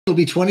will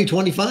be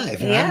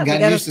 2025. And I haven't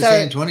gotten used to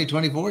saying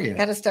 2024 yet.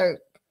 Got to start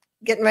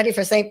getting ready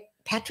for St.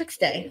 Patrick's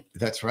Day.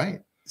 That's right.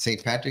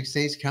 St. Patrick's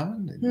Day is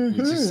coming. And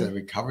we just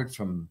recovered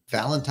from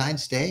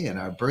Valentine's Day and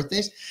our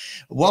birthdays.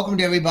 Welcome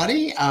to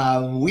everybody.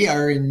 We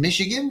are in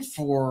Michigan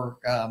for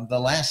the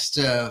last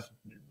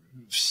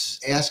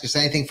Ask Us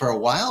Anything for a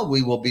while.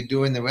 We will be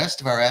doing the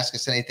rest of our Ask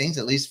Us Anythings,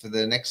 at least for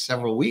the next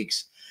several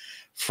weeks,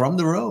 from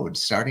the road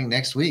starting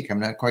next week. I'm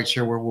not quite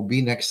sure where we'll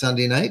be next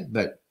Sunday night,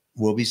 but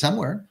we'll be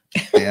somewhere,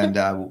 and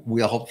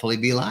we'll hopefully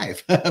be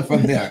live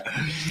from there.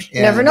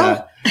 And, never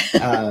know.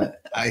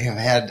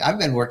 I've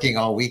been working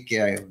all week,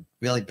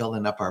 really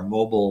building up our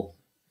mobile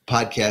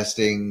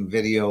podcasting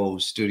video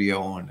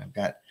studio, and I've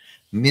got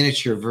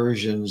miniature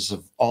versions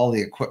of all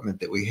the equipment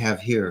that we have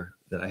here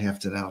that I have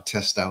to now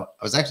test out.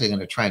 I was actually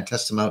going to try and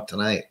test them out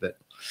tonight, but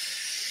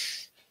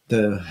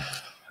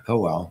oh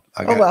well.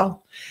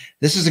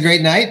 This is a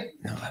great night.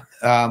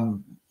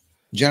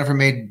 Jennifer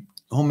made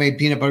homemade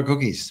peanut butter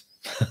cookies.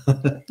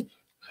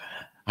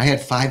 I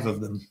had 5 of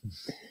them.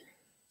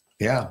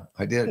 Yeah,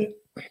 I did.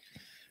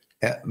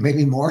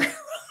 Maybe more.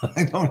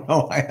 I don't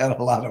know. I had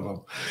a lot of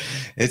them.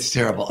 It's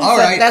terrible. All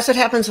right. That's what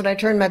happens when I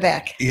turn my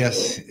back.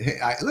 Yes.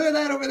 Look at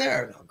that over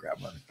there. I'll grab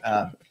one.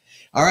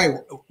 All right.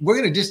 We're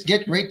going to just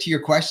get right to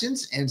your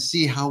questions and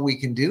see how we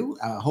can do.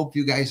 Hope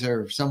you guys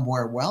are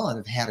somewhere well and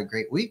have had a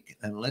great week.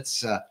 And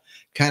let's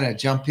kind of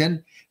jump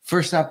in.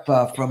 First up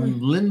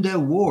from Linda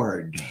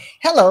Ward.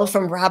 Hello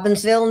from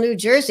Robbinsville, New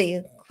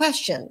Jersey.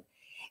 Question.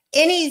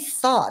 Any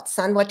thoughts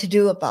on what to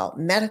do about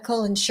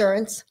medical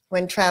insurance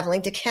when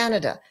traveling to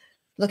Canada?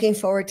 Looking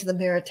forward to the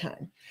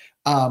Maritime.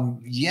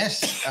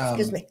 Yes.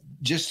 Excuse me.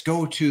 Just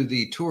go to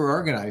the tour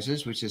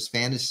organizers, which is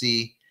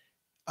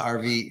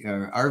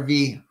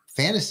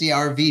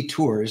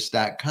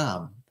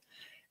fantasyrvtours.com.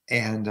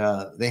 And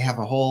they have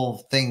a whole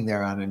thing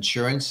there on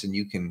insurance, and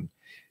you can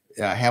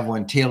have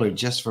one tailored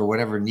just for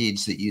whatever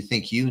needs that you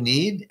think you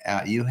need.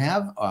 You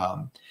have.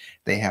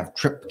 They have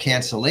trip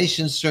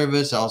cancellation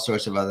service, all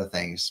sorts of other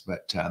things,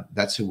 but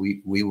that's who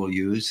we will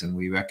use, and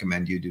we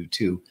recommend you do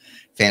too.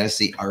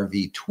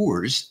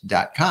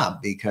 fantasyrvtours.com,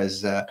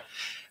 because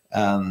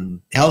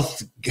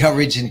health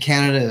coverage in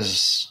Canada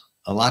is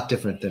a lot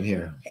different than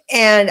here.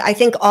 And I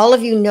think all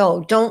of you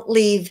know, don't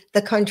leave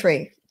the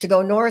country to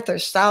go north or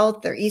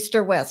south or east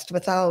or west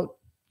without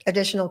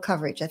additional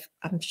coverage.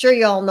 I'm sure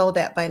you all know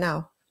that by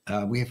now.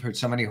 We have heard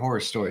so many horror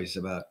stories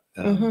about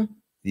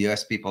the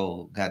U.S.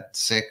 people got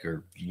sick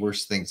or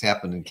worse things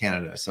happened in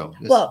Canada. So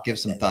just give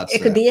some thoughts.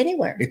 It could be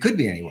anywhere. It could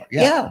be anywhere.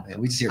 Yeah.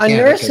 We just hear a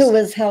nurse who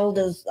was held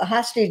as a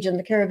hostage in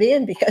the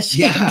Caribbean because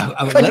she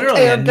literally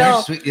pay a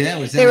bill.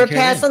 They were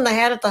passing the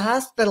hat at the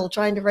hospital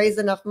trying to raise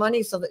enough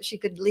money so that she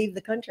could leave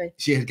the country.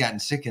 She had gotten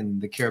sick in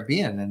the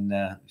Caribbean, and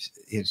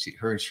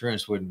her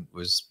insurance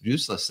was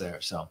useless there.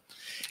 So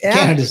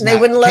Canada's they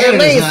wouldn't let her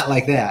leave. Not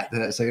like that.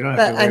 So you don't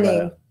have to worry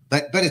about it.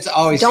 But it's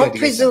always don't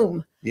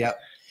presume. Yep.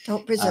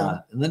 Don't presume.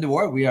 Linda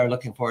Ward, we are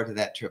looking forward to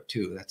that trip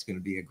too. That's going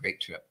to be a great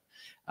trip.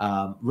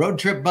 Road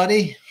trip,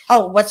 buddy.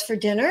 Oh, what's for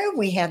dinner?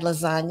 We had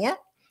lasagna.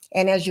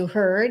 And as you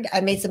heard, I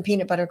made some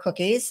peanut butter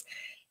cookies.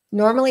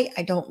 Normally,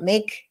 I don't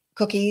make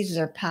cookies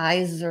or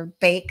pies or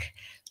bake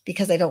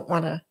because I don't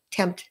want to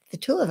tempt the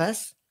two of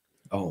us.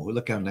 Oh,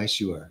 look how nice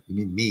you are. You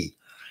mean me.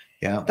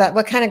 Yeah. But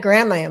what kind of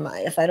grandma am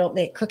I if I don't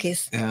make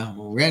cookies? Yeah.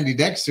 Well, Randy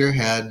Dexter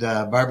had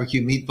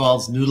barbecue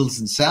meatballs, noodles,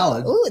 and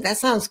salad. Ooh, that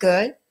sounds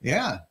good.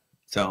 Yeah.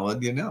 So what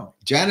do you know?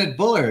 Janet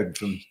Bullard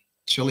from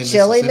Chile,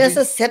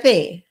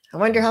 Mississippi. I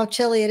wonder how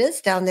chilly it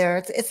is down there.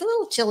 It's a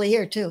little chilly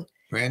here too.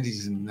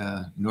 Randy's in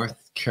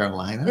North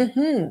Carolina.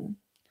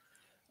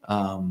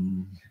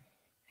 Ann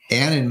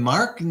and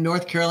Mark in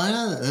North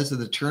Carolina. Those are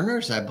the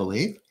Turners, I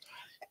believe.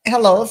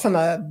 Hello from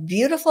a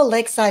beautiful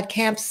lakeside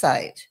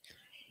campsite.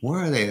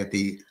 Where are they? At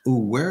the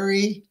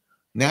Uwharrie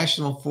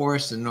National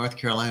Forest in North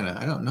Carolina.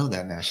 I don't know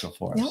that national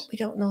forest. No, we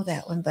don't know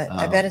that one, but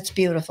I bet it's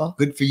beautiful.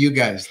 Good for you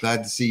guys.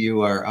 Glad to see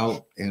you are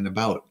out and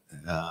about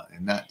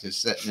and not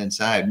just sitting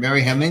inside.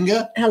 Mary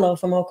Haminga. Hello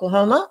from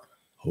Oklahoma.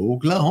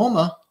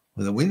 Oklahoma,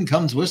 where the wind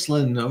comes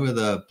whistling over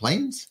the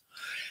plains.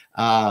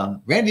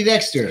 Randy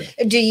Dexter.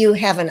 Do you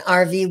have an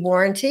RV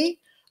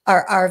warranty?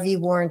 Are RV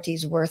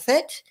warranties worth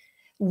it?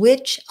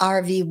 Which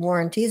RV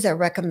warranties are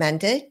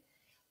recommended?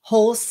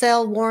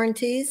 Wholesale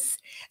warranties.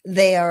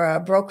 They are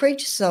a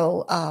brokerage.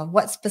 So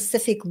what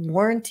specific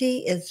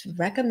warranty is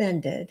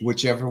recommended?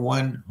 Whichever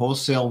one,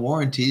 wholesale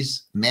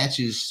warranties,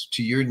 matches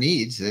to your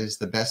needs is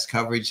the best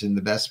coverage and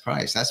the best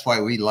price. That's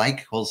why we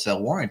like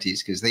wholesale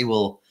warranties, because they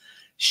will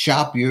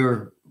shop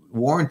your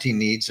warranty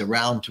needs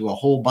around to a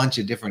whole bunch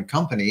of different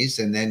companies,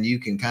 and then you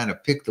can kind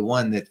of pick the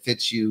one that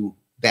fits you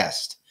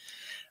best.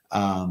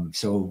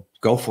 So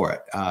go for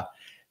it.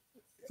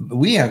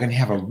 We are going to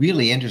have a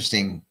really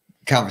interesting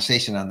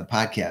conversation on the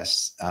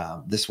podcast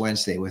this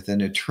Wednesday with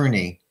an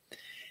attorney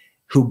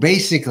who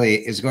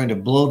basically is going to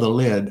blow the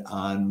lid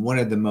on one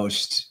of the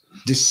most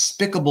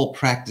despicable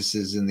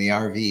practices in the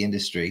RV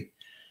industry,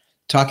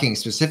 talking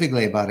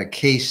specifically about a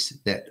case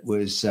that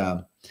was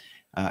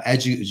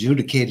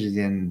adjudicated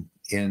in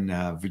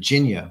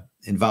Virginia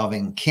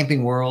involving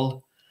Camping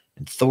World,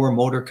 and Thor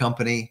Motor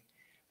Company,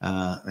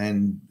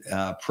 and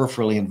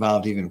peripherally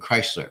involved even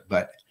Chrysler.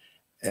 But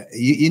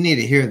you need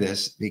to hear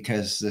this,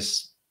 because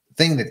this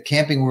thing that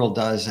Camping World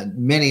does and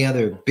many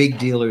other big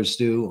dealers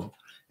do,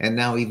 and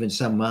now even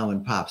some mom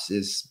and pops,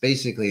 is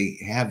basically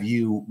have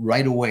you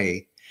right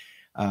away,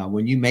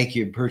 when you make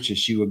your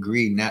purchase, you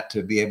agree not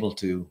to be able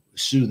to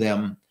sue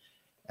them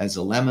as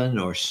a lemon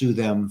or sue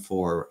them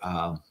for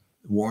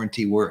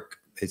warranty work.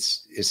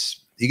 It's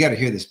you got to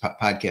hear this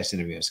podcast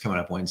interview. It's coming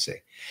up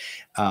Wednesday.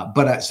 So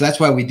that's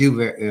why we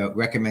do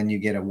recommend you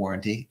get a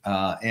warranty.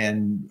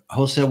 And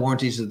Wholesale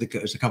Warranties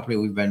is a company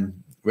we've been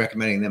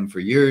recommending them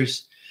for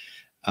years.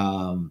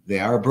 They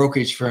are a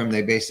brokerage firm.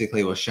 They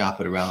basically will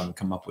shop it around and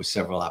come up with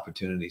several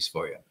opportunities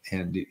for you.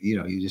 And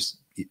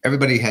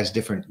everybody has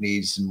different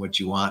needs and what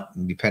you want,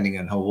 and depending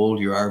on how old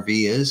your RV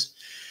is.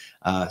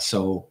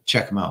 So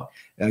check them out.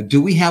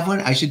 Do we have one?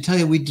 I should tell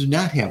you, we do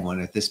not have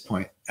one at this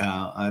point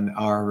on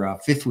our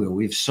fifth wheel.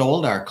 We've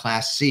sold our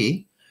Class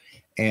C.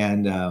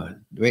 And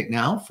right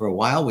now, for a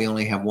while, we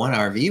only have one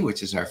RV,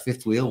 which is our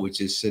fifth wheel, which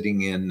is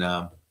sitting in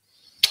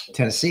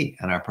Tennessee,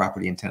 on our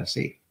property in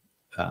Tennessee.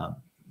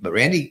 But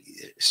Randy,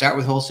 start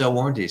with Wholesale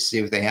Warranties,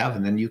 see what they have,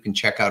 and then you can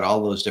check out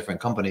all those different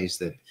companies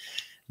that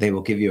they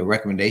will give you a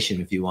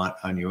recommendation if you want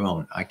on your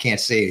own. I can't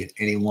say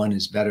any one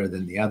is better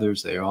than the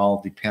others. They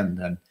all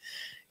depend on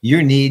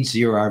your needs,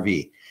 your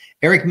RV.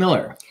 Eric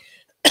Miller.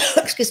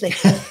 Excuse me.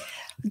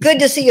 Good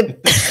to see you.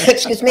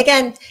 Excuse me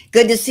again.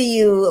 Good to see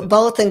you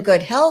both in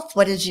good health.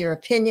 What is your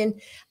opinion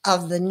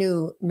of the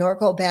new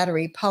Norco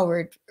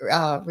battery-powered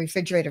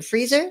refrigerator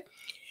freezer?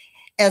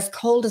 As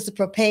cold as a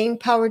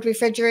propane-powered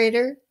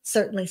refrigerator,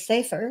 certainly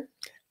safer.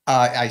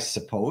 I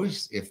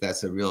suppose, if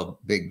that's a real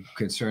big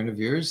concern of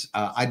yours.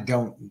 I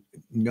don't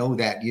know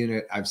that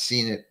unit. I've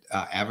seen it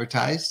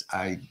advertised.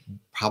 I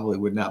probably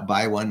would not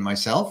buy one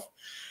myself.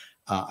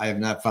 I have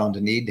not found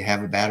a need to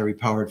have a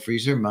battery-powered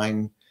freezer.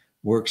 Mine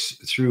works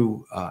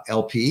through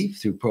LP,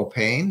 through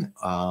propane.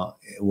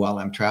 While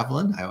I'm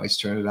traveling, I always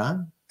turn it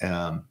on.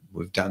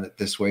 We've done it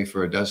this way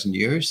for a dozen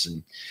years,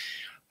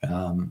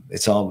 and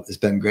it's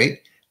been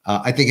great.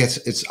 I think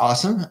it's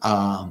awesome.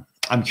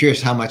 I'm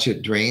curious how much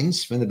it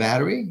drains from the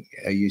battery.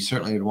 You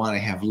certainly would want to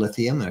have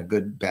lithium and a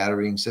good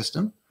batterying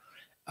system.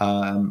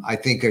 I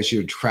think as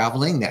you're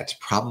traveling, that's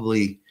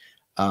probably,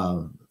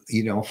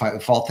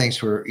 if all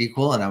things were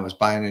equal and I was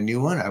buying a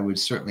new one, I would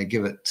certainly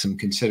give it some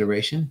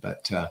consideration.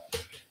 But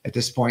at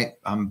this point,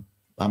 I'm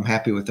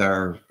happy with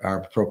our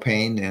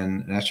propane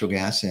and natural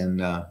gas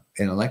and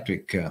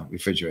electric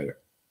refrigerator.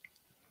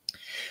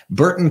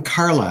 Burton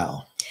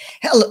Carlisle.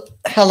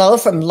 Hello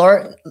from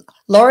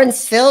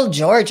Lawrenceville,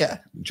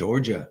 Georgia.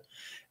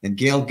 And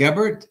Gail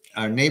Gebert,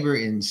 our neighbor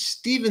in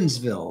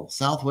Stevensville,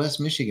 Southwest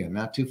Michigan,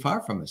 not too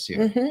far from us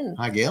here. Mm-hmm.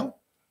 Hi, Gail.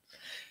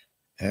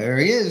 There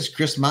he is,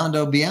 Chris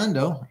Mondo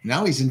Biondo.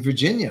 Now he's in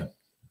Virginia.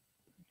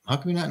 How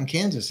come you're not in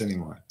Kansas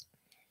anymore?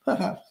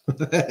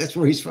 That's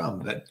where he's from.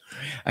 But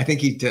I think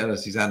he told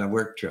us he's on a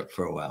work trip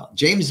for a while.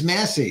 James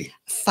Massey.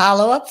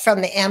 Follow up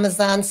from the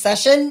Amazon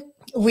session.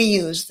 We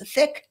used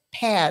thick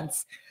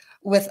pads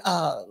with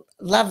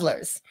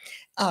levelers,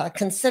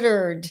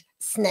 considered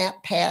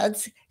snap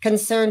pads,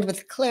 concerned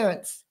with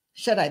clearance.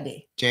 Should I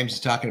be? James is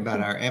talking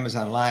about our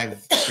Amazon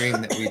Live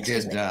stream that we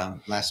did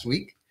last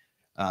week,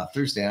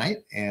 Thursday night.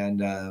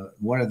 And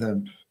one of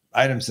the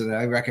items that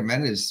I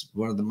recommend is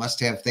one of the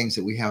must-have things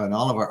that we have in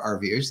all of our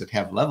RVers that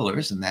have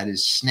levelers, and that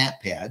is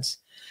snap pads.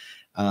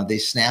 They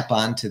snap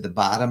onto the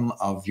bottom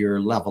of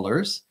your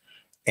levelers,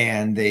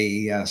 and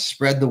they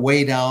spread the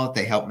weight out.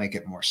 They help make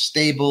it more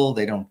stable.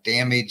 They don't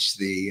damage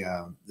the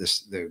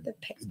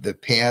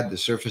pad, the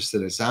surface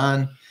that it's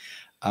on.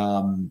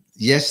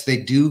 Yes, they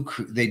do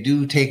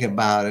take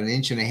about 1.5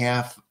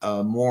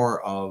 inches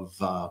more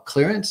of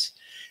clearance.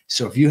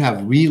 So if you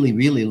have really,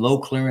 really low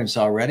clearance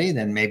already,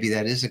 then maybe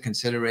that is a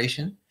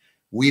consideration.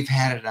 We've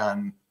had it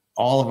on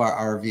all of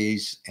our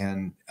RVs,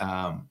 and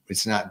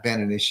it's not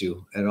been an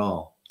issue at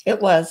all. It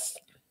was.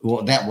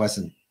 Well, that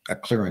wasn't a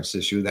clearance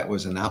issue. That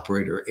was an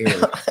operator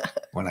error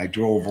when I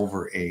drove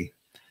over a.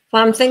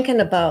 Well, I'm thinking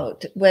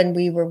about when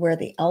we were where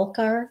the elk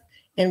are,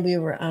 and we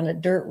were on a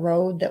dirt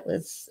road that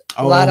was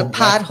a lot of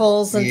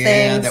potholes and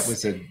things.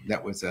 Yeah,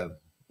 that was a.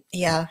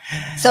 Yeah.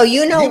 So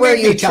where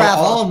you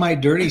travel. All of my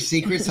dirty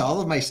secrets,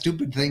 all of my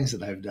stupid things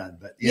that I've done.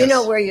 But yes. You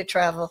know where you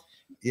travel.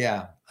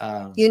 Yeah.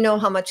 You know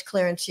how much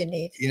clearance you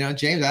need.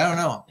 James, I don't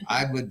know.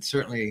 I would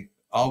certainly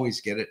always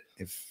get it.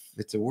 If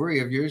it's a worry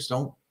of yours,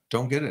 don't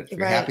get it. If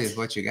you're happy with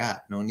what you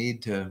got, no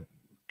need to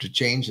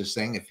change this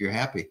thing if you're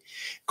happy.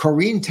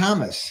 Corrine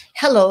Thomas.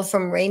 Hello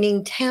from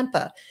reigning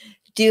Tampa.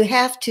 Do you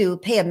have to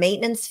pay a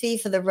maintenance fee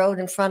for the road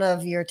in front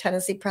of your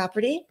Tennessee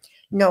property?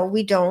 No,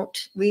 we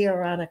don't. We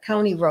are on a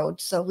county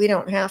road, so we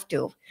don't have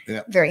to.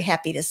 Yeah. Very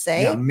happy to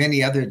say. Yeah,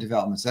 many other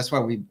developments. That's why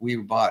we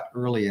bought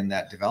early in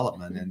that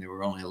development, and there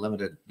were only a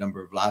limited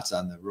number of lots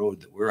on the road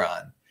that we're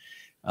on.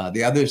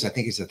 The others, I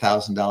think it's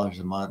 $1,000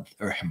 a month,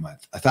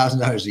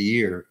 $1,000 a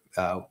year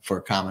for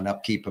common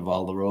upkeep of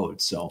all the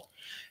roads. So,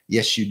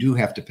 yes, you do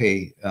have to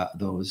pay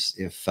those.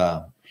 If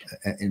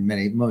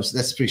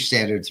that's pretty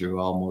standard through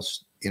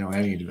almost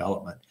any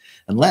development,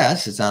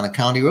 unless it's on a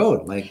county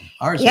road like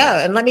ours.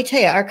 Yeah, and let me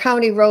tell you, our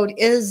county road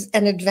is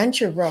an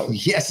adventure road.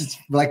 Yes, it's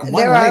like one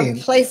There lane.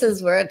 are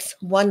places where it's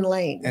one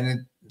lane.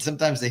 And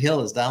sometimes the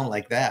hill is down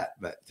like that,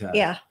 but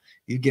yeah.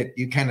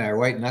 You kind of are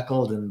white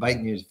knuckled and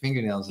biting your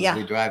fingernails as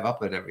we drive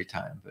up it every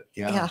time. But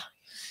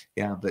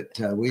but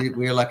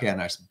we're lucky on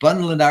ours.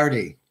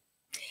 Bunlandardi.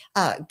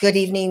 Good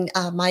evening,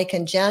 Mike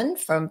and Jen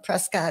from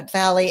Prescott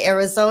Valley,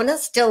 Arizona.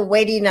 Still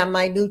waiting on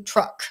my new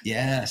truck.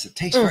 Yes, it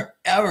takes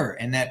forever.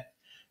 And that,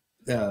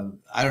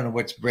 I don't know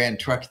which brand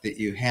truck that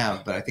you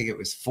have, but I think it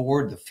was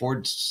Ford.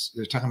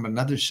 They're talking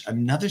about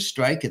another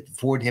strike at the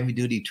Ford heavy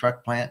duty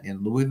truck plant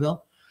in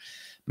Louisville.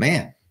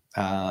 Man,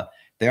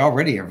 they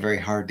already are very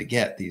hard to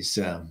get, these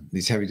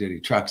heavy duty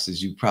trucks,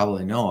 as you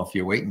probably know if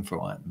you're waiting for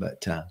one.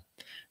 But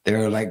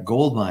they're like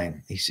gold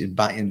mine. You should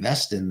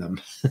invest in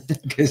them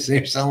because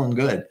they're selling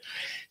good.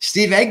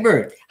 Steve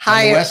Egbert,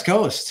 on the West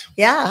Coast.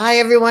 Yeah. Hi,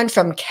 everyone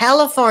from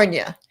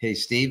California. Hey,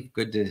 Steve.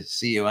 Good to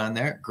see you on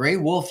there. Gray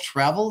Wolf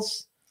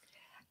Travels.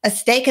 A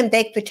steak and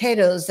baked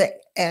potatoes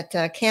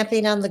at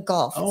Camping on the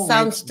Gulf. Oh,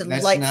 sounds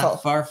delightful. That's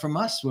not far from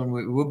us.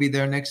 We'll be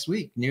there next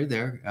week, near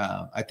there.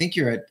 I think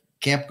you're at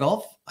Camp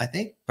Gulf, I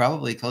think,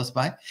 probably close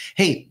by.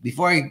 Hey,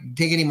 before I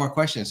take any more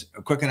questions,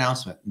 a quick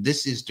announcement.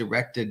 This is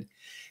directed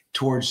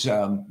towards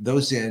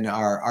those in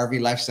our RV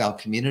lifestyle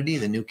community,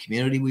 the new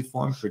community we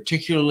formed,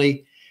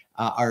 particularly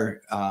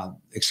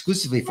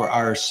exclusively for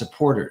our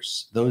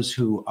supporters, those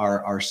who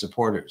are our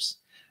supporters.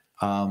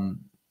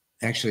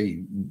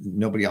 Actually,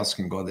 nobody else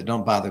can go there.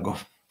 Don't bother go.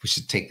 We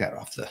should take that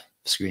off the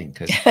screen,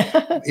 because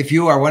if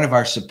you are one of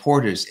our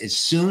supporters, as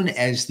soon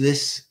as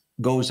this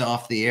goes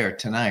off the air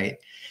tonight,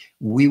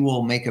 we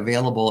will make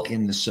available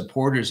in the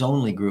supporters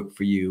only group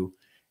for you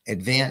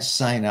advanced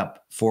sign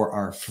up for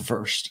our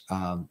first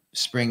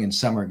spring and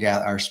summer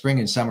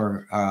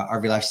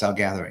RV lifestyle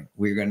gathering.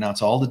 We're going to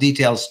announce all the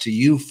details to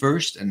you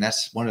first, and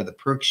that's one of the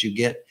perks you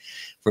get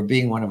for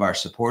being one of our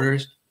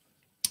supporters.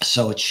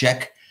 So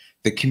check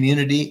the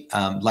community.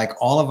 Like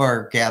all of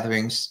our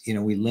gatherings,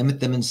 we limit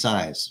them in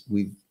size.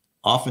 We've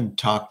often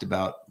talked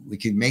about we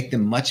could make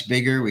them much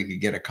bigger. We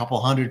could get a couple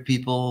hundred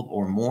people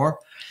or more,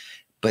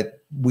 but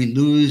we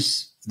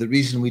lose the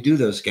reason we do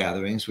those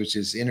gatherings, which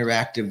is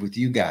interactive with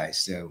you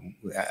guys,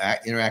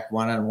 interact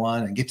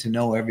one-on-one and get to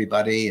know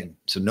everybody. And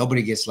so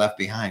nobody gets left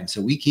behind.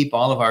 So we keep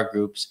all of our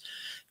groups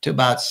to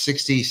about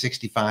 60,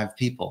 65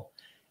 people.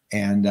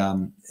 And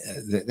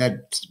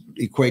that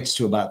equates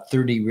to about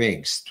 30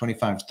 rigs,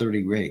 25,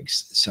 30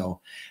 rigs.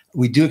 So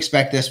we do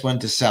expect this one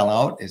to sell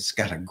out. It's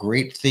got a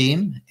great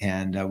theme,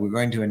 and we're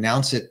going to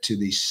announce it to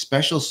the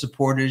special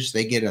supporters.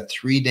 They get a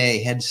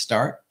 3-day head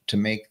start to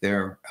make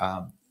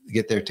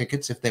get their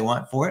tickets if they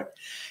want for it.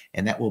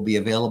 And that will be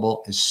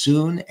available as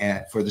soon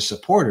as, for the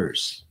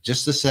supporters,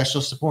 just the special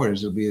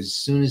supporters, it'll be as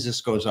soon as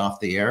this goes off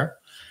the air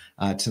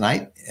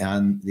tonight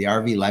on the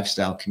RV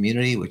Lifestyle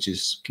community, which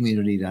is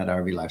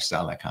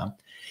community.rvlifestyle.com.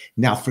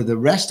 Now, for the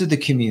rest of the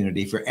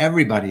community, for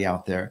everybody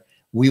out there,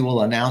 we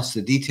will announce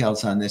the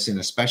details on this in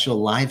a special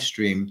live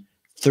stream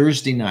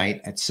Thursday night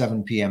at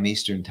 7 p.m.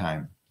 Eastern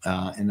time.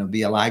 And there'll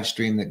be a live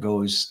stream that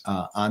goes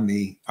on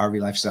the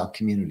RV Lifestyle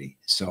community.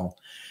 So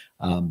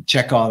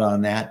check out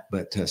on that.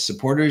 But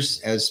supporters,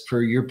 as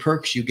per your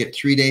perks, you get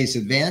 3 days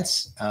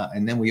advance,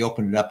 and then we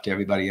open it up to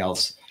everybody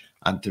else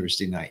on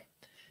Thursday night.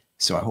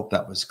 So I hope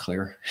that was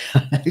clear.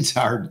 It's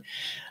hard.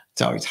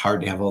 It's always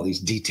hard to have all these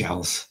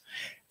details.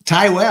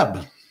 Ty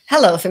Webb.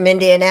 Hello from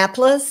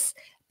Indianapolis.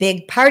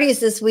 Big parties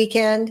this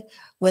weekend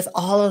with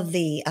all of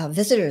the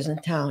visitors in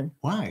town.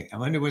 Why? I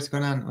wonder what's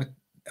going on.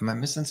 Am I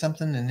missing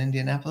something in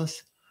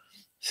Indianapolis?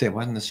 Say it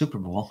wasn't the Super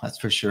Bowl, that's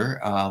for sure.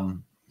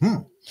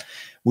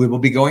 We will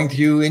be going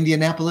through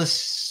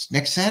Indianapolis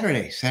next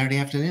Saturday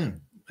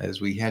afternoon, as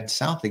we head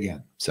south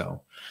again.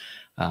 So,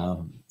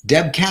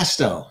 Deb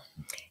Casto.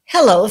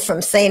 Hello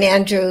from St.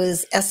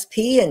 Andrews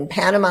SP in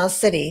Panama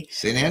City.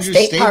 St.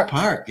 Andrews State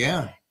Park,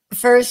 yeah.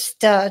 First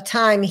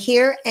time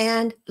here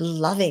and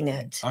loving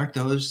it. Aren't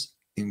those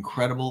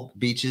incredible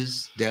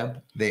beaches,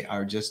 Deb? They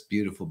are just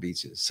beautiful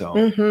beaches.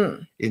 So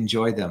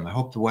enjoy them. I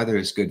hope the weather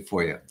is good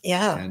for you.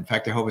 Yeah. And in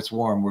fact, I hope it's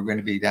warm. We're going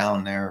to be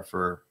down there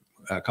for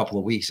a couple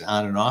of weeks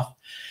on and off.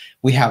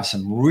 We have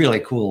some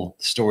really cool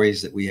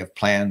stories that we have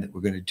planned that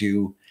we're going to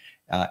do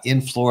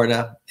in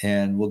Florida,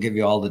 and we'll give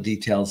you all the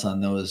details on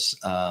those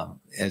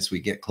as we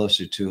get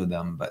closer to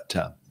them. But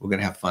we're going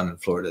to have fun in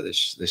Florida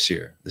this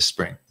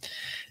spring.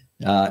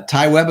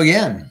 Ty Webb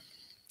again.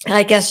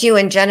 I guess you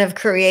and Jen have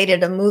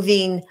created a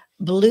moving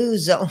blue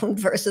zone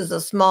versus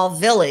a small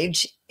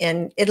village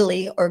in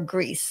Italy or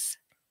Greece.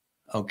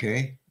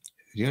 Okay.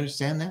 Do you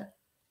understand that?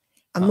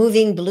 A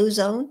moving blue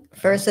zone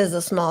versus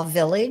a small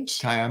village.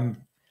 Ty,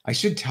 I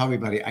should tell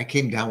everybody I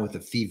came down with a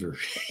fever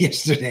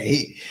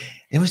yesterday.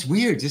 It was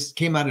weird. Just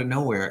came out of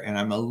nowhere. And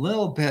I'm a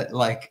little bit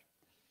like,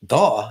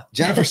 duh.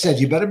 Jennifer said,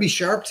 you better be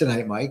sharp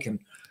tonight, Mike. And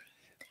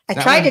I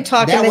tried to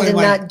talk him into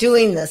not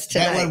doing this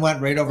tonight. That one went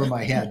right over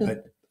my head,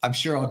 but I'm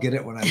sure I'll get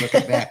it when I look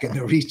it back in the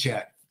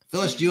rechat.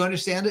 Phyllis, do you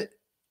understand it?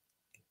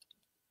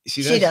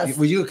 She does.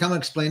 Will you come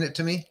explain it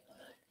to me?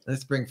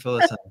 Let's bring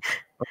Phyllis on.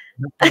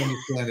 I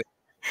understand it.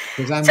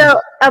 'Cause So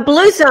a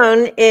blue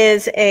zone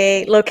is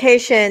a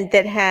location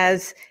that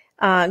has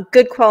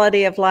good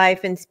quality of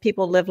life and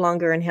people live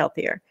longer and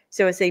healthier.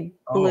 So it's a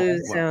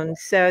blue zone.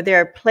 So there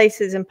are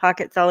places and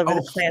pockets all over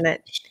the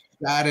planet.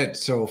 Got it.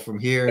 So from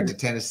here to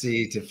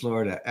Tennessee to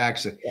Florida,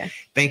 actually, Yeah.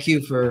 Thank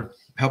you for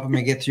helping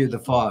me get through the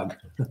fog.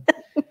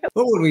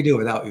 What would we do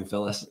without you,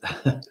 Phyllis?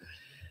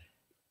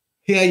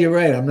 Yeah, you're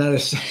right. I'm not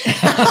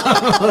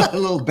a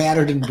little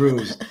battered and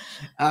bruised.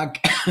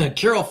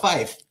 Carol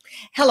Fife.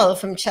 Hello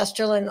from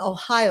Chesterland,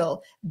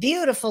 Ohio.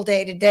 Beautiful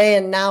day today,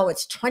 and now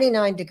it's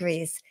 29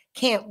 degrees.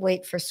 Can't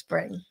wait for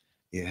spring.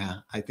 Yeah,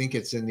 I think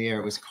it's in the air.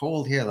 It was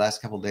cold here the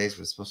last couple of days. It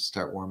was supposed to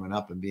start warming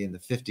up and be in the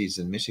 50s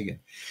in Michigan.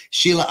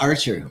 Sheila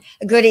Archer.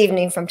 Good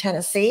evening from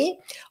Tennessee.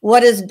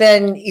 What has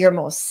been your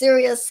most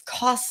serious,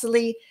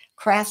 costly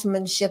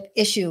craftsmanship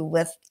issue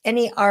with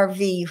any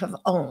RV you have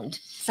owned?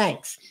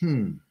 Thanks.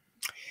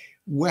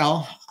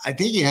 Well, I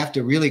think you have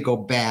to really go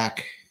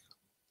back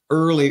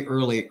early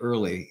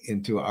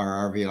into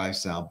our RV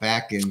lifestyle,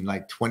 back in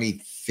like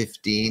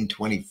 2015,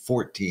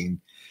 2014.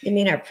 You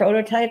mean our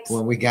prototypes?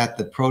 When we got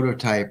the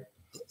prototype,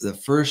 the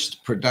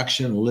first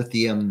production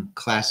lithium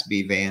Class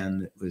B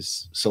van that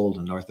was sold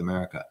in North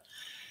America.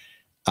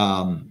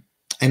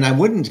 And I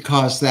wouldn't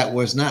cause that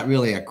was not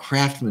really a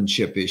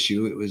craftsmanship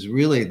issue. It was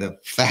really the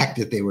fact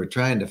that they were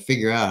trying to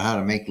figure out how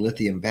to make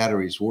lithium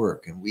batteries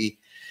work. And we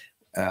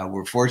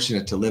were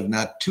fortunate to live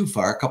not too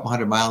far, a couple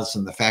hundred miles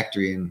from the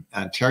factory in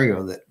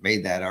Ontario that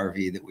made that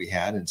RV that we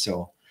had. And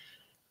so,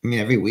 I mean,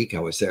 every week I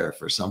was there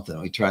for something.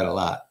 We tried a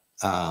lot.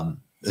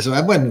 So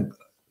I wasn't,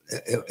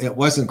 it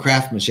wasn't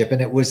craftsmanship,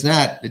 and it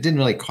didn't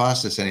really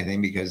cost us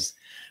anything because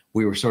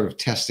we were sort of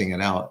testing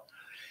it out.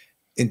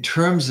 In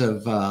terms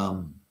of,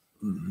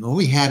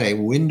 we had a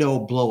window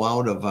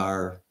blowout of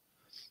our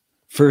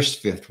first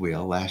fifth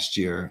wheel last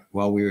year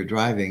while we were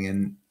driving.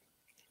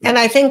 And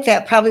I think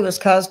that probably was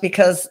caused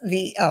because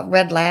the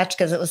red latch,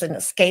 because it was an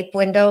escape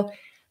window,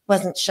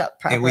 wasn't shut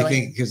properly. And we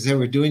think because they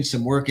were doing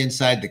some work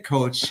inside the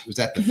coach, it was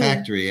at the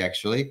factory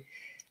actually.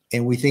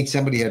 And we think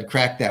somebody had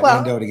cracked that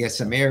window to get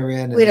some air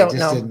in, and they just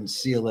didn't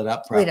seal it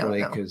up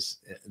properly because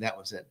that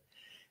was it.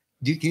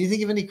 Can you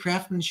think of any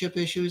craftsmanship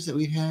issues that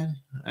we've had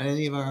on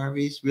any of our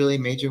RVs? Really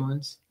major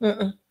ones?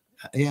 Yeah,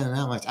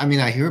 not much. I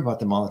mean, I hear about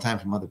them all the time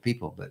from other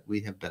people, but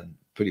we have been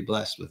pretty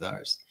blessed with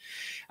ours.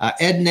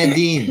 Ed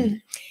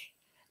Nadine.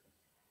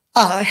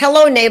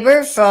 Hello,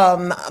 neighbor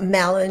from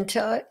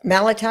Malenta,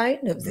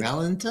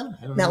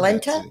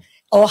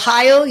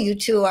 Ohio. You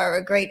two are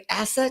a great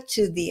asset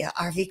to the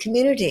RV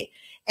community,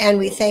 and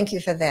we thank you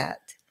for that.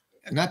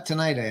 Not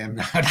tonight, I am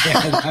not.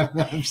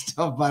 I'm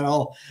still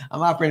about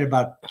I'm operating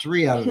about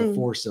 3 out of the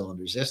 4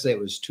 cylinders. Yesterday it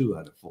was 2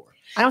 out of 4.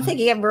 I don't think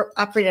you ever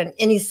operated on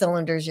any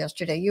cylinders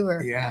yesterday. You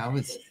were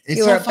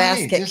you were a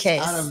basket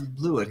case. Out of the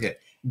blue it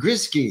hit.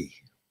 Grisky.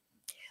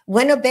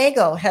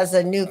 Winnebago has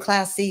a new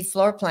Class C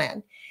floor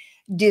plan.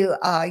 Do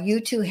you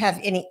two have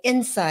any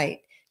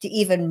insight to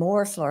even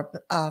more floor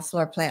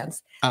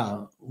plans?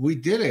 We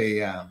did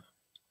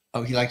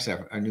he likes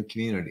our new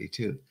community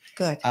too.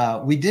 Good.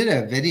 We did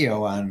a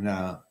video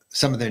on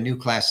some of their new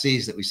Class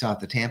Cs that we saw at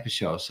the Tampa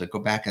show. So go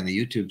back on the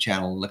YouTube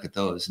channel and look at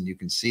those and you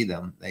can see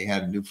them. They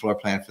had a new floor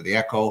plan for the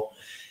Echo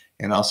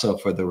and also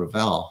for the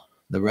Revel.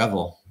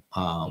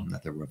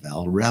 Not the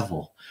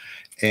Revel.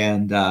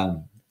 And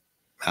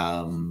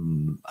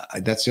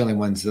that's the only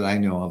ones that I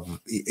know of.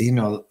 You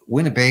know,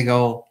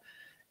 Winnebago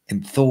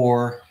and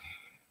Thor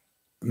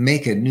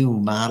make a new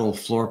model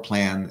floor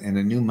plan and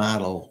a new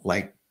model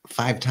like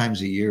 5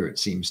 times a year, it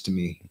seems to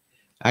me.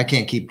 I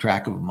can't keep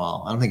track of them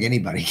all. I don't think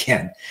anybody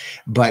can.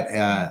 But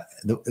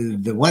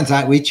the ones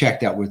we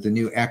checked out were the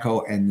new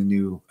Echo and the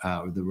new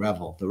the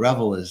Revel. The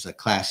Revel is a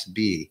Class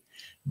B,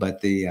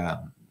 but the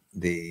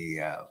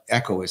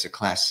Echo is a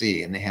Class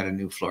C, and they had a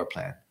new floor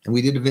plan. And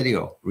we did a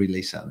video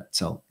release on it.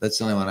 So that's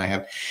the only one I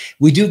have.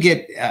 We do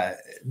get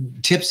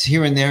tips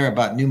here and there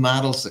about new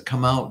models that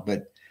come out,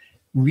 but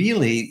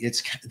really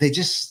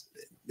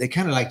they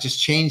kind of like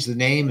just change the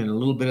name and a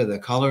little bit of the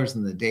colors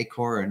and the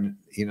decor. And,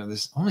 you know,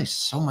 there's only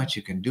so much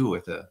you can do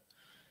with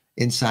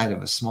inside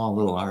of a small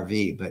little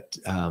RV. But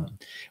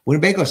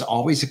Winnebago is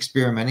always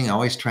experimenting,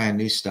 always trying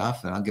new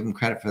stuff. And I'll give them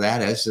credit for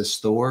that, as does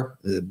Thor,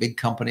 the big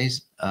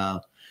companies.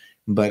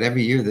 But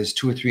every year there's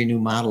 2 or 3 new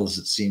models,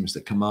 it seems,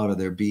 that come out of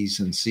their B's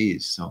and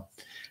C's. So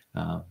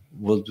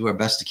we'll do our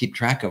best to keep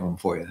track of them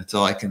for you. That's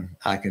all I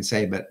can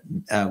say. But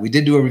we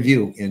did do a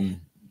review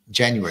in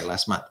January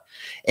last month.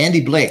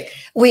 Andy Blake.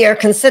 We are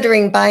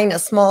considering buying a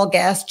small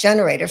gas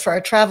generator for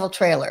our travel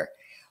trailer.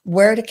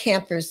 Where do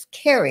campers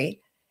carry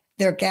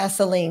their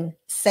gasoline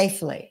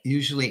safely?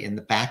 Usually in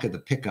the back of the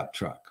pickup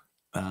truck,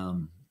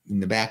 in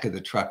the back of the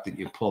truck that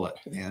you pull it.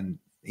 And,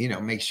 you know,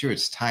 make sure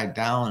it's tied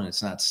down,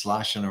 it's not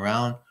sloshing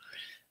around.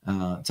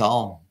 It's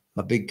all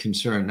a big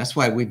concern. That's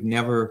why we've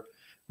never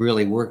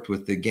really worked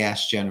with the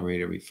gas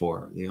generator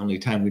before. The only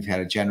time we've had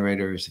a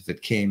generator is if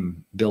it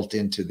came built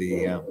into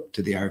the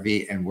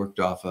RV and worked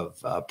off of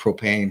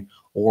propane,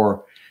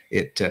 or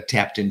it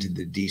tapped into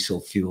the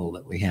diesel fuel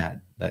that we had.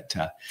 But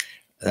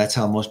That's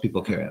how most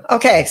people carry it.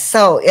 Okay,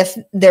 so if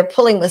they're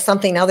pulling with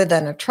something other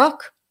than a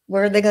truck,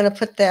 where are they going to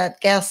put that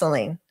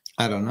gasoline?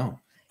 I don't know.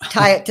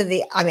 Tie it to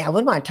the, I mean, I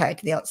wouldn't want to tie it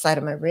to the outside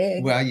of my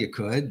rig. Well, you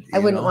could. I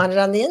wouldn't want it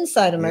on the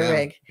inside of my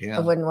rig. Yeah. I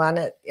wouldn't want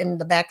it in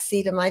the back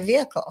seat of my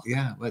vehicle.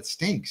 Yeah, well, it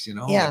stinks, you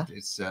know. Yeah.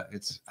 It's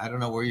I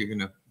don't know where you're going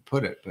to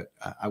put it, but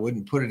I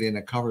wouldn't put it in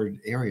a covered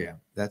area.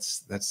 That's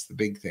the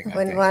big thing. I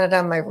wouldn't want it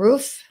on my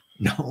roof.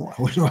 No,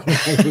 I wouldn't want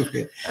it on my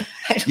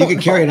roof. You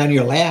could carry it on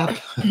your lap.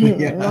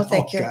 Yeah. No,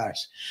 thank you.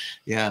 Gosh.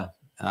 Yeah.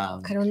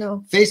 I don't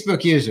know.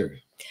 Facebook user.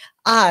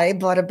 I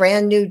bought a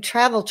brand new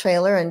travel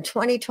trailer in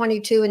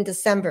 2022 in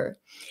December.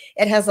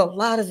 It has a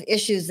lot of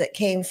issues that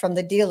came from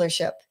the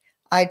dealership.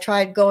 I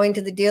tried going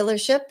to the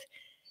dealership.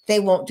 They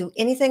won't do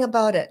anything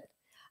about it.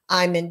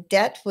 I'm in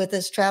debt with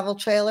this travel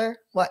trailer.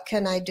 What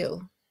can I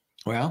do?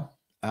 Well,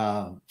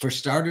 for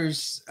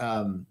starters,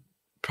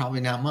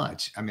 probably not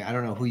much. I mean, I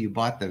don't know who you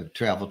bought the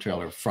travel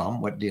trailer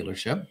from, what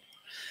dealership,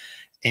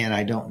 and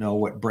I don't know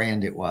what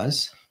brand it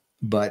was,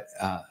 but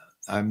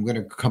I'm going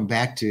to come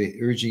back to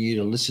urging you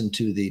to listen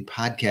to the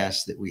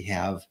podcast that we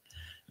have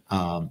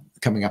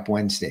coming up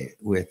Wednesday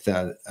with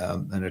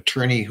an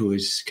attorney who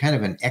is kind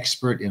of an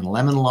expert in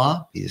lemon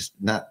law. He's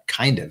not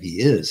kind of,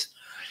 he is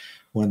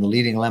one of the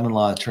leading lemon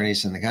law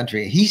attorneys in the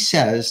country. He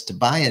says to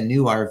buy a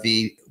new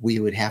RV, we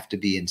would have to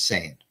be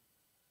insane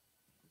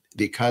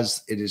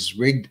because it is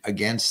rigged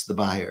against the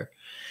buyer.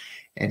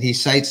 And he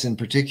cites in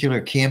particular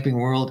Camping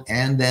World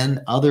and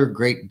then other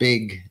great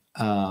big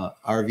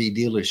RV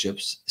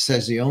dealerships,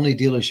 says the only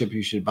dealership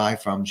you should buy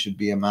from should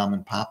be a mom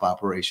and pop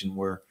operation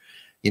where,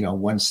 you know,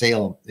 one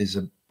sale is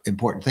an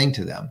important thing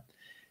to them.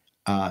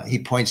 He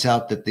points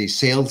out that the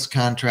sales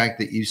contract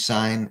that you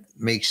sign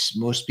makes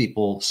most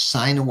people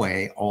sign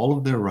away all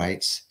of their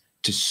rights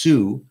to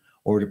sue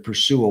or to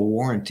pursue a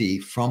warranty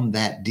from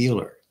that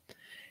dealer.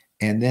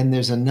 And then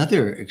there's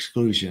another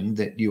exclusion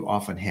that you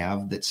often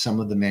have that some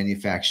of the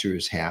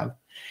manufacturers have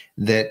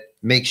that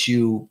makes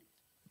you,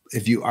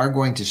 if you are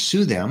going to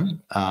sue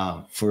them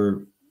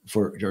or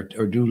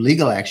do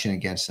legal action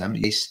against them,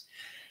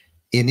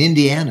 in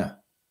Indiana,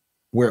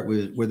 where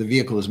the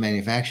vehicle is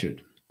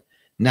manufactured,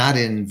 not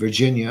in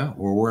Virginia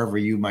or wherever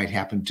you might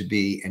happen to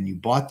be, and you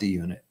bought the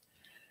unit,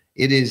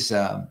 it is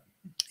a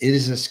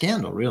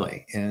scandal,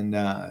 really. And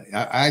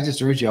I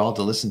just urge you all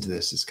to listen to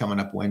this. It's coming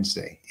up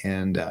Wednesday,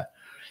 and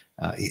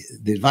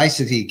the advice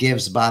that he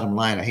gives, bottom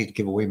line, I hate to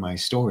give away my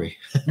story,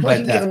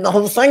 but giving the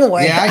whole thing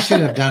away. Yeah, I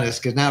should have done this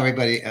because now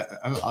every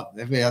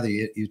other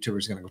YouTuber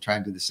is going to go try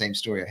and do the same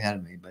story ahead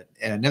of me. But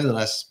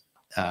nevertheless,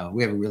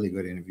 we have a really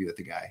good interview with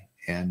the guy,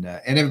 and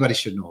everybody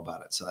should know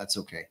about it. So that's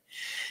okay.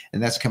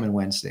 And that's coming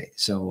Wednesday.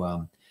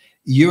 So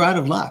you're out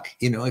of luck.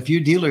 You know, if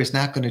your dealer is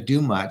not going to do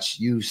much,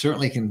 you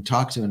certainly can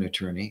talk to an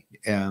attorney.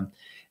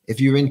 If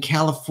you're in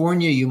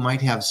California, you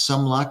might have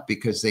some luck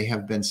because they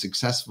have been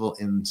successful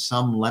in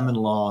some lemon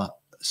law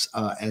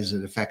as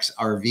it affects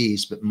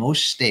RVs, but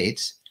most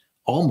states,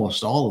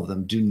 almost all of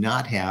them, do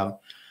not have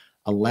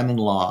a lemon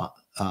law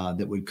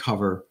that would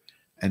cover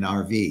an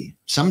RV.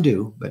 Some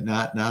do, but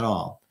not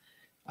all.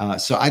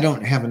 So I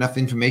don't have enough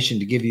information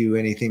to give you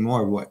anything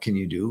more. What can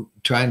you do?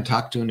 Try and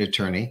talk to an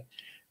attorney.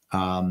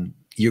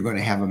 You're going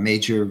to have a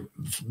major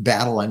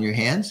battle on your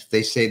hands. If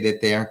they say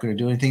that they aren't going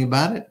to do anything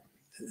about it,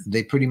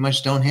 they pretty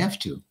much don't have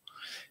to.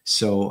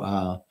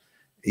 So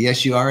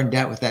yes, you are in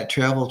debt with that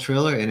travel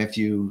trailer. And if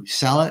you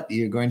sell it,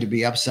 you're going to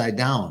be upside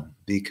down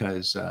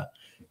because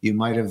you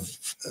might have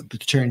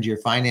turned your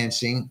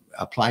financing,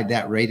 applied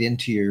that right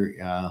into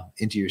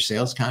your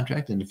sales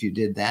contract. And if you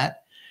did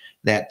that,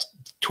 that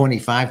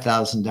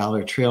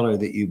 $25,000 trailer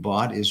that you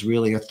bought is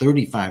really a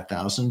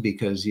 $35,000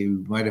 because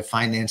you might have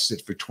financed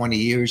it for 20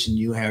 years and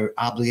you are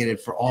obligated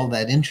for all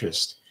that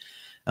interest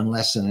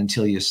unless and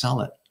until you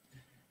sell it.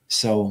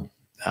 So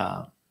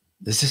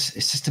it's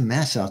just a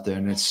mess out there,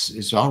 and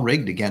it's all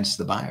rigged against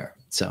the buyer.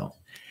 So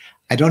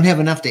I don't have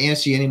enough to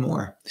answer you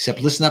anymore, except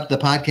listen up to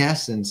the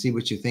podcast and see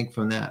what you think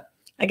from that.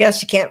 I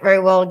guess you can't very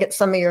well get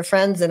some of your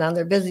friends and on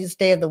their busiest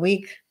day of the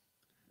week,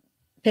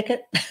 pick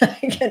it.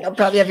 They'll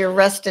probably have you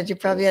arrested. You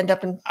probably end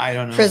up in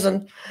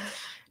prison.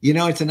 You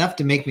know, it's enough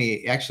to make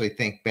me actually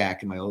think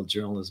back in my old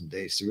journalism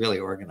days to really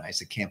organize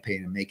a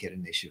campaign and make it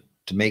an issue,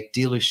 to make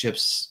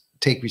dealerships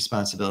take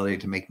responsibility,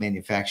 to make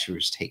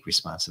manufacturers take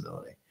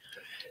responsibility.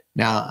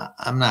 Now,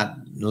 I'm not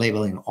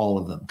labeling all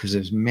of them because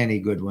there's many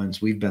good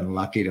ones. We've been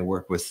lucky to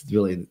work with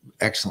really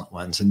excellent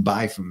ones and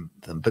buy from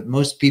them. But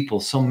most people,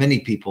 so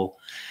many people,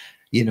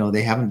 you know,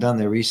 they haven't done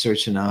their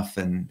research enough,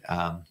 and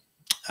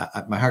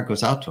my heart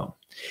goes out to them.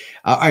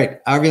 All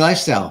right, RV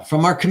Lifestyle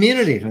from our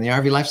community, from the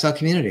RV Lifestyle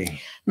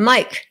community.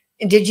 Mike,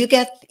 did you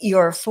get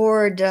your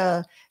Ford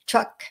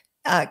truck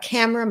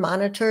camera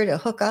monitor to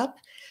hook up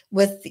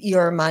with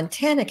your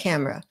Montana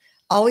camera?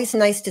 Always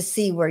nice to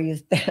see where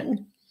you've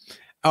been.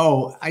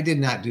 Oh, I did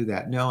not do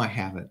that. No, I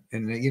haven't.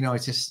 And, you know,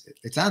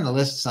 it's on the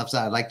list of stuff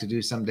that I'd like to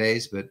do some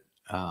days, but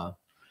I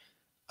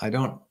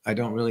haven't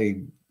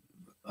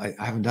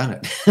done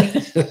it.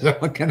 So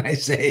what can I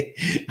say?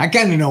 I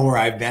kind of know where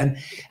I've been.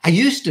 I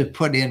used to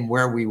put in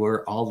where we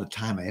were all the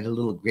time. I had a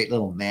great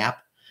little map,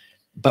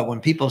 But when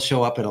people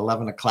show up at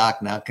 11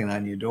 o'clock knocking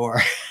on your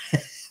door,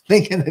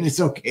 thinking that it's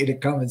okay to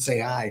come and say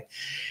hi,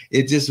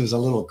 it just was a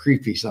little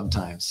creepy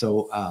sometimes.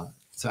 So,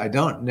 so I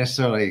don't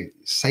necessarily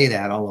say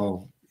that,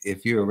 although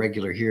if you're a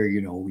regular here,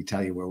 you know, we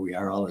tell you where we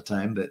are all the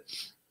time, but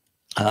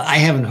I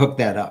haven't hooked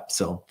that up.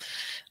 So,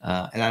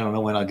 and I don't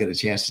know when I'll get a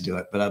chance to do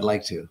it, but I'd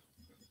like to.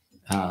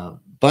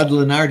 Bud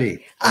Lenardi,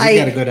 you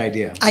got a good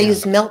idea. I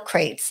use milk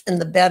crates in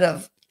the bed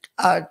of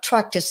a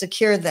truck to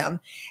secure them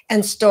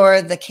and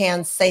store the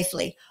cans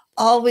safely.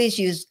 Always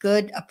use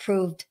good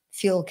approved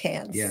fuel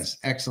cans. Yes,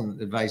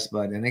 excellent advice,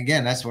 Bud. And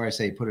again, that's where I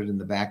say put it in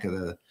the back of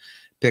the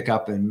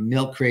pickup, and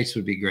milk crates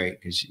would be great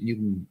because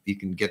you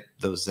can get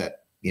those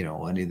at, you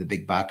know, any of the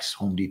big box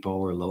Home Depot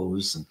or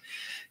Lowe's and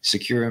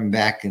secure them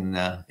back, and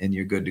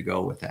you're good to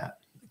go with that.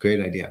 Great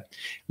idea.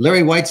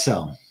 Larry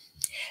Whitesell.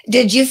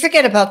 Did you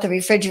forget about the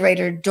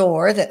refrigerator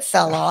door that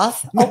fell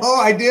off? No,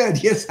 I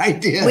did. Yes, I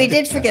did. We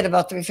did forget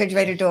about the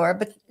refrigerator door,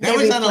 but that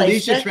was on a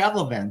leisure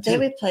travel van too. They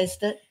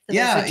replaced it.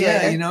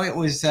 Yeah. You know, it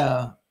was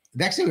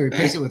actually we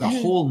replaced it with a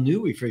whole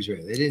new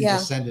refrigerator. They didn't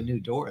just send a new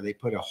door; they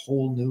put a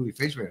whole new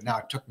refrigerator. Now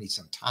it took me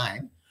some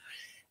time,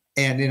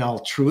 and in all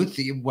truth,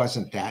 it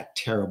wasn't that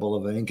terrible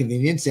of an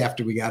inconvenience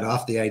after we got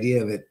off the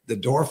idea of the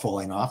door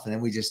falling off, and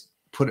then we just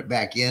put it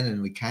back in,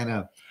 and we kind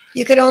of.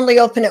 You could only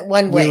open it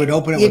one way. We would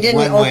open it. You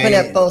didn't open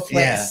it both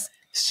ways. Yeah.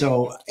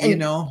 So, you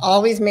know,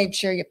 always made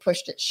sure you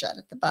pushed it shut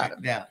at the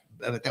bottom. Yeah.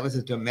 But that was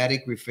a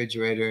Dometic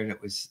refrigerator, and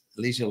it was,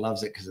 Alicia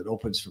loves it because it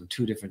opens from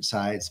two different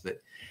sides.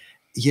 But,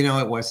 you know,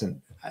 it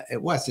wasn't,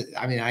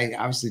 I mean, I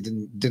obviously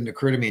didn't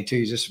occur to me until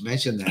you just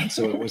mentioned that.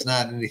 So it was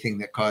not anything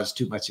that caused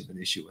too much of an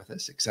issue with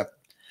us, except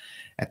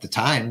at the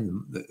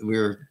time we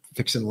were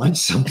fixing lunch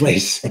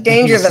someplace. The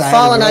danger of it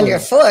falling on your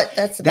foot.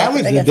 That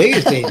was the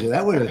biggest danger.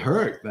 That would have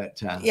hurt.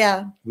 But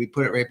yeah, we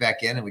put it right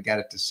back in, and we got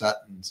it to set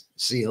and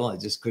seal. I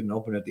just couldn't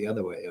open it the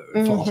other way. It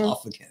would fall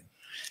off again.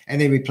 And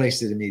they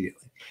replaced it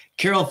immediately.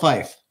 Carol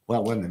Fife.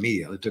 Well, it wasn't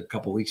immediately. It took a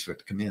couple of weeks for it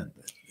to come in.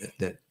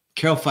 But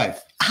Carol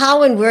Fife.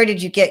 How and where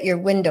did you get your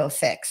window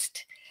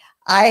fixed?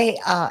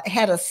 I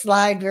had a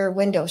slide rear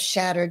window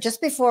shattered just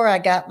before I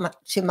got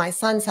to my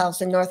son's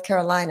house in North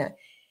Carolina.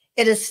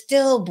 It is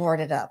still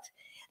boarded up.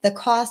 The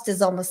cost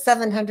is almost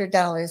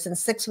 $700 and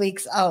 6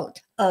 weeks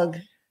out. Ugh.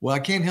 Well, I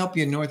can't help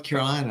you in North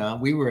Carolina.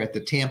 We were at the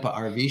Tampa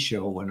RV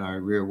show when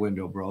our rear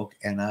window broke,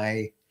 and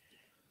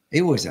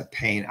it was a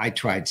pain. I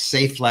tried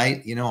Safe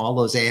Light, you know, all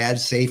those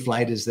ads. Safe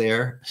Light is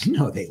there.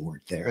 No, they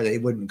weren't there. They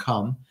wouldn't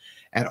come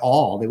at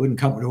all. They wouldn't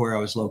come to where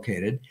I was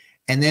located.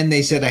 And then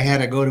they said I had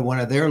to go to one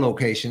of their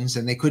locations,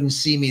 and they couldn't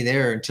see me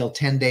there until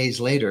 10 days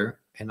later.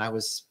 And I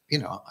was, you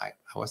know, I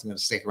wasn't going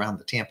to stick around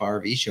the Tampa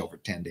RV show for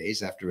 10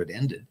 days after it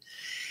ended.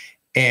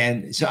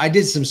 And so I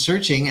did some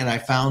searching, and I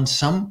found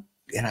some,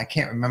 and I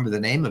can't remember the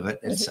name of it.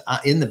 It's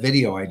in the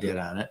video I did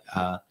on it.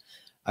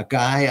 A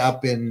guy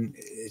up in,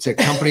 it's a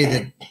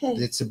company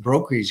it's a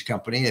brokerage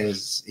company.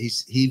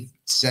 He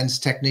sends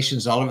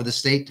technicians all over the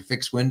state to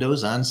fix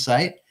windows on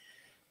site.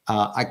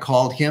 I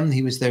called him.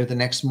 He was there the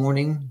next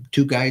morning.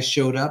 2 guys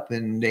showed up,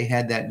 and they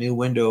had that new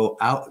window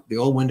out, the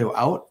old window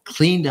out,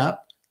 cleaned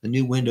up, the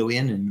new window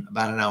in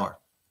about an hour.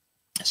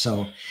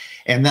 So,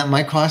 and that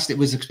my cost, it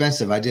was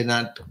expensive. I did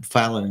not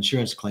file an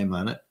insurance claim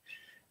on it,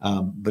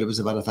 but it was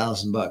about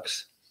 $1,000.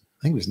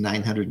 I think it was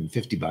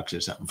 $950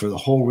 or something for the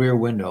whole rear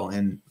window.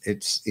 And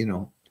it's, you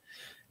know,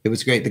 it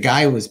was great. The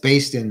guy was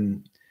based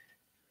in,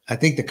 I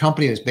think the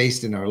company was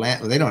based in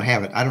Orlando. They don't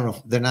have it. I don't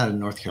know. They're not in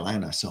North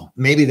Carolina. So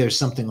maybe there's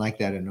something like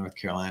that in North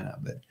Carolina,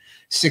 but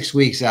 6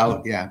 weeks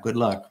out. Yeah. Good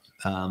luck.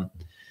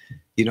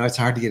 You know, it's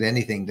hard to get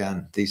anything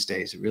done these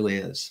days. It really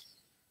is.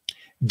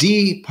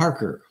 D.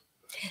 Parker.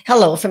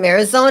 Hello from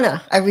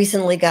Arizona. I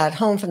recently got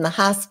home from the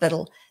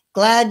hospital.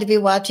 Glad to be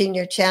watching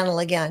your channel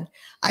again.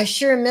 I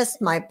sure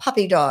missed my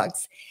puppy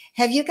dogs.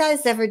 Have you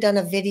guys ever done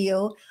a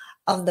video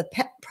of the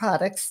pet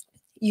products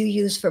you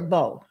use for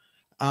Bo?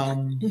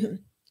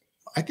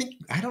 I think,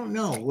 I don't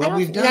know. Well,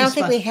 we've done. I don't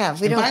think we have.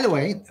 By the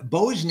way,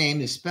 Bo's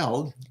name is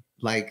spelled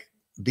like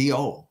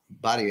B-O,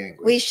 body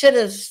language. We should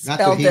have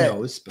spelled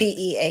it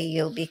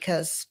B-E-A-U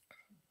because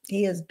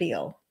he is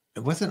B-O.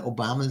 It wasn't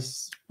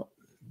Obama's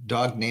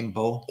dog named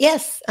Bo?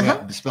 Yes.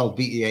 Yeah, spelled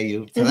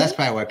B-E-A-U. So that's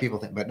probably why people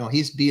think, but no,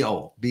 he's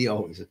B-O.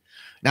 B-O is it.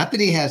 Not that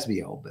he has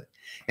B-O, but,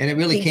 and it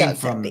really came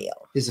from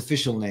his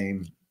official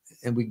name.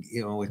 And we,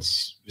 you know,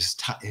 it's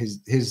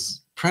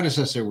his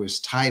predecessor was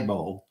Ty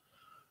Bo,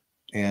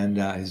 and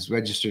his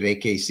registered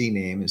AKC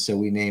name. And so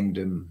we named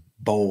him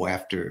Bo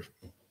after,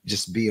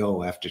 just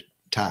B-O after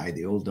Ty,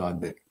 the old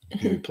dog that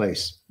he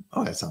replaced.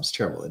 Oh, that sounds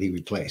terrible that he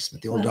replaced,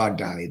 but the old dog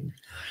died.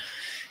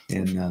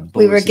 And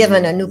we were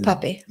given a new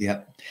puppy.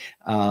 Yep.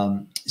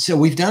 So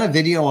we've done a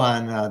video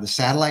on the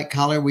satellite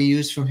collar we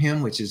use from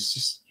him, which is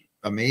just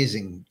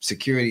amazing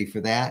security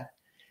for that.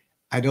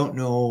 I don't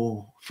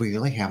know if we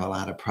really have a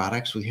lot of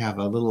products. We have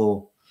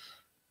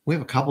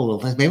a couple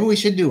of things. Maybe we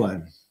should do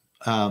one.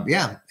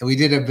 Yeah. And we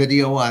did a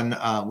video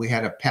on, we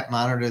had a pet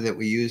monitor that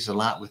we use a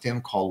lot with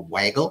him called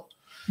Waggle,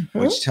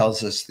 which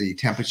tells us the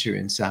temperature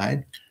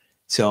inside.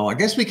 So I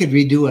guess we could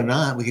redo a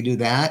knot. We could do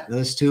that,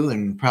 those two,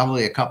 and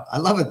probably a couple. I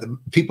love it. The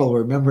people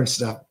remembering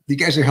stuff. You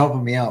guys are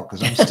helping me out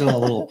because I'm still a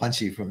little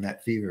punchy from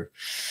that fever.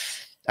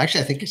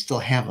 Actually, I think I still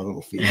have a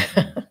little fever.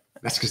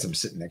 That's because I'm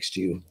sitting next to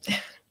you.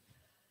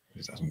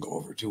 It doesn't go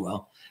over too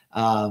well.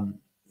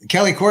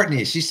 Kelly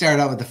Courtney, she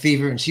started out with a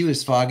fever and she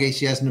was foggy.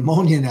 She has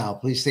pneumonia now.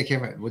 Please take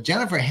care of it. Well,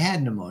 Jennifer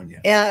had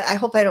pneumonia. Yeah, I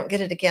hope I don't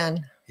get it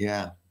again.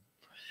 Yeah.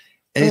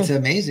 It's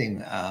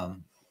amazing.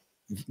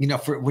 You know,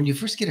 for when you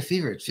first get a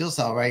fever, it feels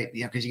all right,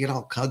 you know, because you get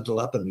all cuddled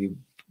up and you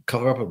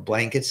cover up with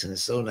blankets and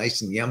it's so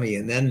nice and yummy.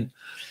 And then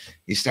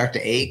you start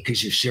to ache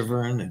because you're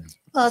shivering. And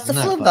well, it's a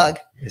flu fun. bug.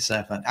 It's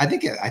not fun. I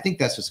think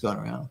that's what's going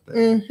around.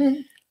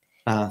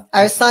 But,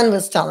 our son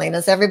was telling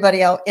us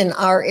everybody out in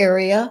our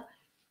area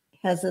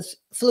has this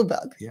flu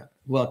bug. Yeah.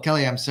 Well,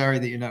 Kelly, I'm sorry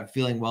that you're not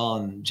feeling well.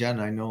 And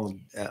Jen, I know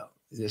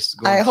this.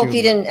 I hope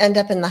you didn't end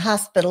up in the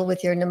hospital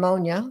with your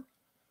pneumonia.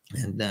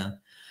 And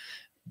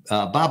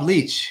Bob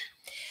Leach.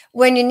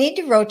 When you need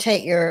to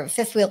rotate your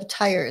fifth wheel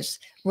tires,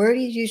 where do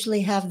you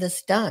usually have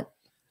this done?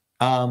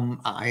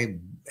 I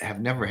have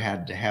never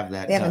had to have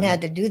that. We haven't had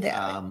to do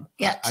that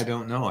yet. I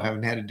don't know. I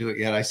haven't had to do it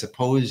yet. I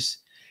suppose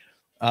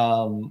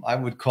I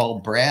would call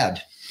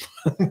Brad.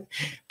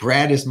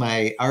 Brad is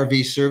my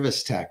RV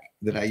service tech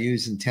that I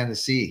use in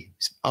Tennessee.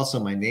 He's also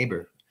my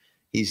neighbor.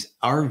 He's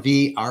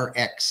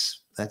RVRX.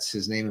 That's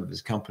his name of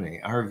his company,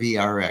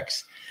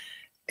 RVRX.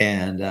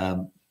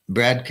 And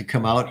Brad could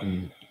come out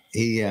and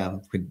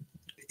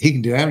he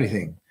can do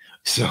everything.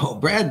 So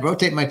Brad,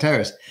 rotate my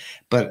tires.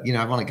 But, you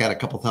know, I've only got a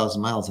couple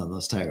thousand miles on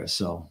those tires.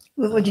 So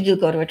what would you do?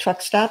 Go to a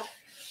truck stop?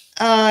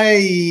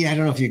 I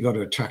don't know if you go to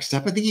a truck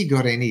stop. I think you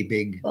go to any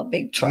big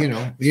truck. You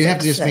know, you have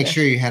to just make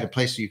sure you had a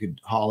place where you could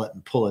haul it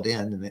and pull it in.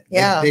 And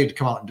they'd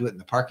come out and do it in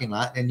the parking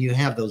lot. And you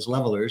have those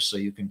levelers so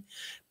you can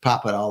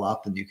pop it all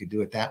up and you could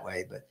do it that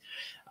way. But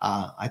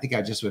I think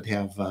I just would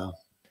have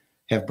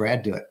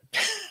Brad do it.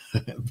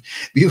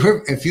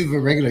 If you've a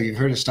regular, you've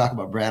heard us talk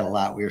about Brad a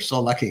lot. We are so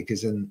lucky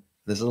because in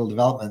this little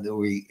development that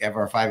we have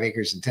our 5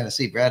 acres in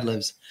Tennessee, Brad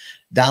lives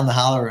down the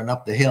holler and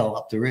up the hill,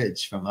 up the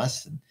ridge from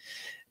us. And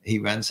he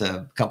runs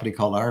a company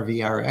called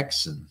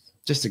RVRX and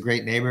just a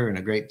great neighbor and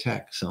a great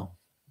tech. So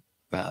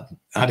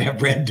I'd have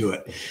Brad do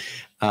it.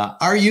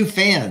 Are you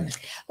fan?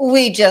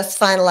 We just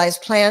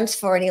finalized plans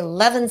for an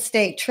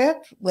 11-state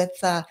trip with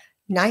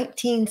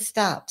 19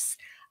 stops.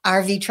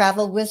 RV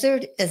Travel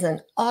Wizard is an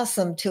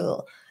awesome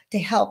tool to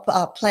help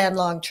plan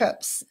long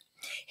trips,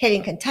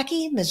 hitting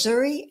Kentucky,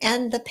 Missouri,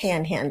 and the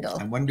Panhandle.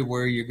 I wonder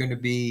where you're going to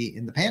be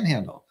in the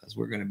Panhandle, because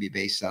we're going to be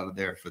based out of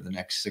there for the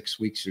next 6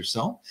 weeks or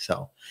so.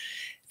 So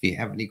if you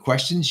have any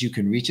questions, you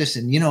can reach us.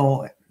 And, you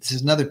know, this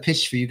is another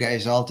pitch for you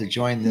guys all to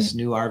join this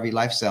new RV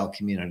lifestyle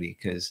community,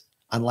 because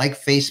unlike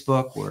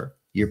Facebook, where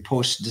your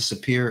posts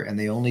disappear and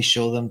they only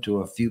show them to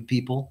a few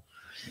people,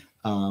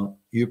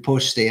 your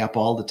posts stay up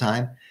all the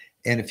time.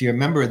 And if you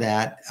remember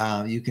that,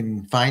 you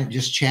can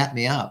just chat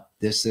me up.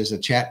 There's a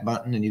chat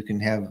button, and you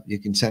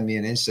can send me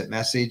an instant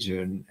message,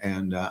 and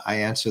I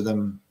answer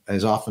them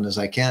as often as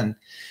I can.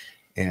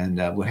 And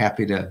we're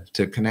happy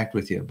to connect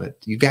with you. But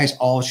you guys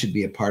all should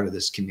be a part of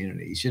this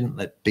community. You shouldn't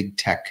let big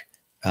tech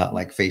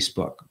like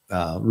Facebook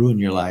ruin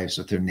your lives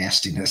with their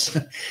nastiness.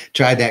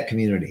 Try that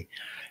community.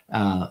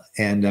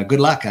 And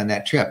good luck on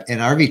that trip. And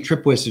RV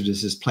Trip Wizard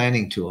is his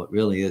planning tool. It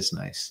really is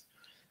nice.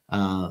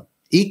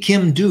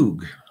 Kim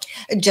Doog.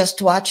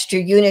 Just watched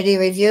your Unity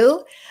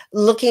review,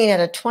 looking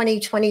at a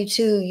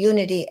 2022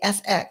 Unity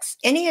FX.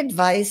 Any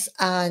advice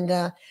on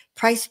the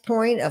price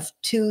point of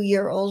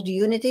 2-year-old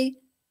Unity?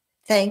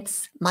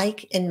 Thanks,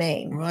 Mike in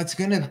Maine. Well, it's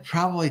going to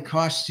probably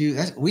cost you.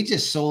 We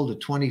just sold a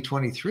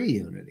 2023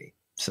 Unity.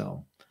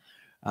 So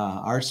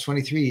ours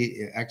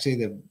 23, actually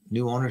the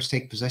new owners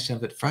take possession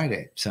of it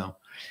Friday. So,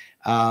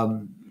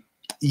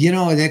 you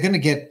know, they're going to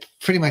get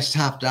pretty much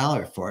top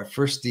dollar for it.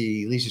 First,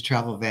 the leisure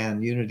travel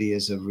van Unity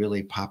is a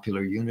really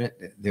popular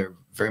unit. They're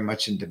very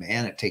much in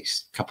demand. It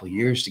takes a couple of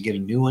years to get a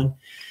new one.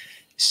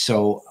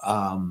 So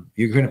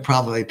you're going to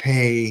probably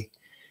pay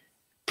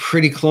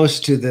pretty close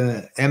to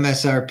the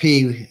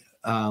MSRP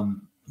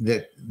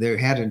that they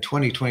had in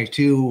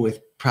 2022,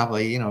 with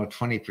probably, you know,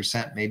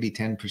 20%, maybe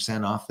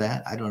 10% off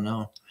that. I don't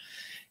know.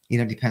 You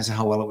know, it depends on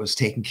how well it was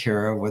taken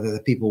care of, whether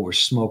the people were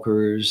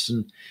smokers,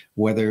 and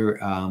whether,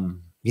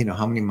 you know,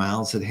 how many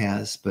miles it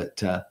has.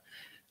 But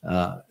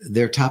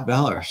they're top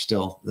dollar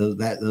still,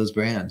 those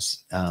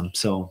brands.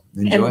 So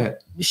enjoy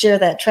it. Share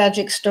that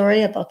tragic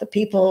story about the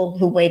people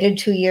who waited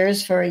 2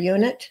 years for a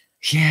unit.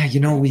 Yeah, you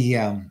know, we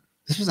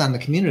this was on the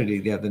community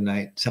the other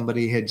night.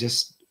 Somebody had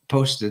just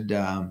posted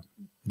that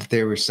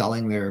they were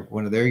selling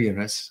one of their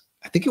units.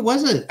 I think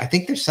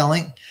they're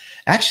selling.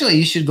 Actually,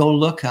 you should go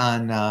look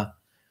on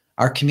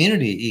our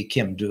community,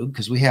 Kim Doog,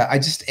 because I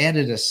just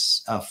added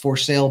a for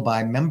sale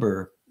by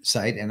member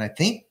site, and I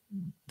think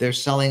they're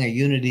selling a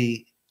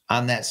Unity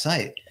on that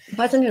site.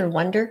 Wasn't it a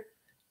Wonder?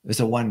 It was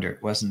a Wonder.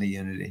 It wasn't a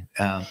Unity.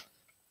 I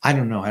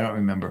don't know. I don't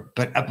remember.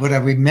 But what I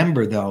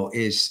remember, though,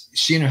 is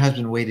she and her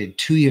husband waited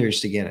 2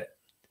 years to get it.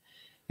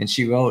 And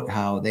she wrote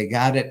how they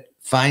got it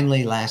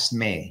finally last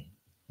May.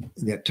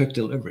 That took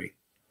delivery.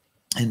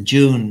 In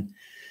June,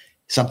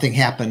 something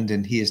happened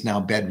and he is now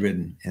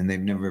bedridden and they've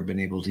never been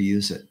able to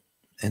use it.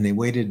 And they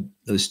waited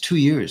those 2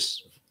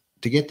 years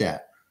to get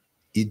that.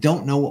 You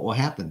don't know what will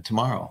happen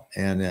tomorrow.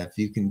 And if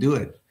you can do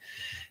it,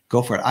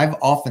 go for it. I've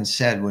often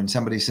said when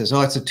somebody says,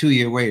 oh, it's a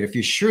 2-year wait, if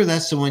you're sure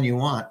that's the one you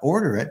want,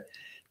 order it.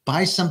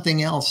 Buy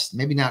something else,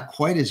 maybe not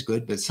quite as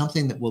good, but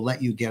something that will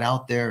let you get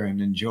out there and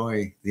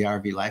enjoy the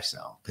RV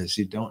lifestyle, because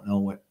you don't know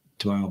what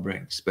tomorrow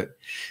brings. But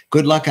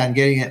good luck on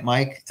getting it,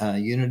 Mike.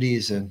 Unity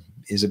is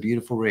a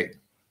beautiful rig.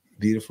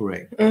 Beautiful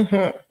rig.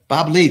 Mm-hmm.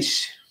 Bob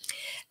Leach.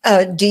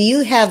 Do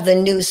you have the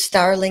new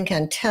Starlink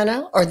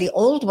antenna or the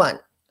old one?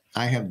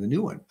 I have the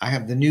new one. I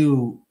have the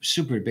new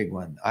super big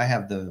one. I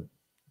have the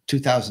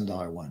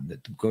 $2,000 one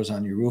that goes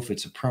on your roof.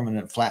 It's a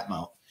permanent flat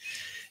mount.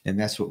 And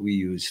that's what we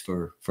use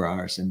for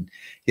ours. And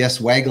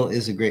yes, Waggle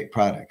is a great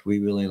product. We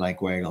really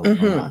like Waggle a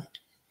lot.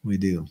 We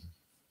do.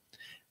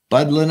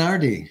 Bud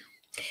Lenardi.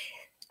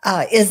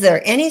 Is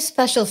there any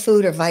special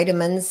food or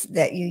vitamins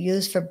that you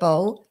use for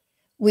Bo?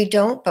 We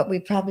don't, but we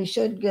probably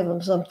should give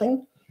him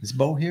something. Is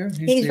Bo here?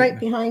 He's right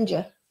behind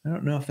you. I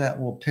don't know if that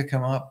will pick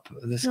him up.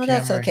 No,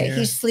 that's okay. Here.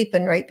 He's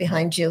sleeping right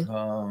behind you.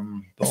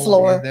 Bo, the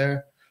floor.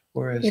 There.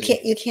 Where is he?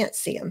 You can't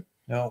see him.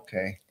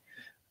 Okay.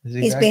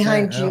 He's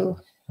behind you.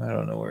 No, I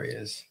don't know where he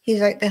is. He's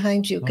right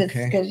behind you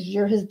because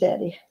you're his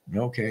daddy.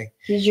 Okay.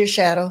 He's your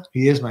shadow.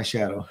 He is my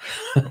shadow.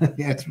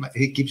 Yeah,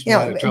 he keeps me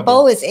out of trouble.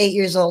 Bo is 8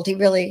 years old. He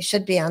really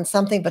should be on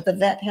something, but the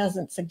vet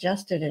hasn't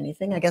suggested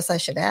anything. I guess I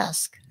should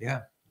ask.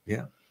 Yeah.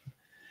 Yeah.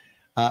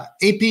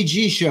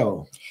 APG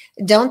show.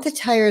 Don't the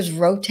tires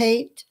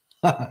rotate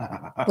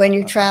when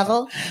you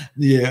travel?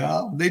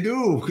 Yeah, they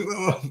do.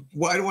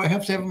 Why do I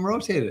have to have them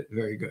rotated?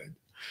 Very good.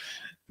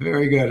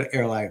 Very good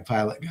airline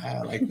pilot guy.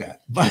 I like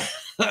that. But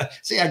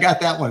see, I got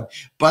that one.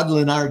 Bud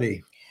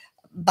Lenardi.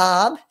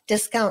 Bob,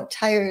 Discount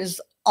Tires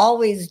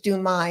always do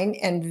mine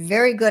and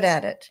very good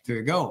at it. There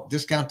you go.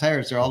 Discount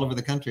Tires are all over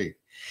the country.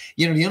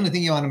 You know, the only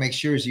thing you want to make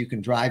sure is you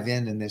can drive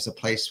in and there's a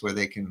place where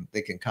they can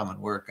come and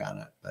work on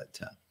it. But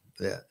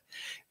yeah.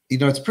 You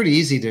know, it's pretty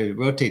easy to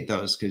rotate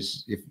those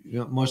because if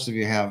most of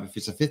you have, if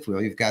it's a fifth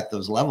wheel, you've got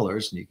those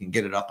levelers and you can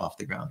get it up off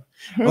the ground.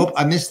 Oh,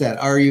 I missed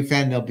that. RU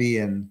fan, they'll be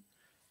in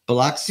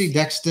Biloxi,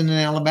 Dexton, and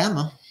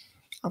Alabama.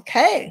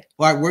 Okay.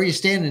 All right, where are you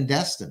staying in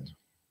Destin?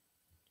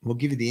 We'll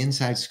give you the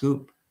inside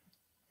scoop.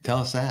 Tell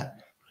us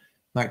that.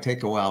 Might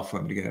take a while for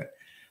him to get it.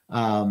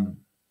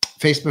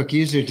 Facebook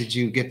user, did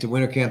you get to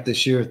winter camp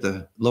this year at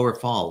the Lower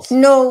Falls?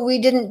 No, we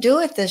didn't do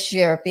it this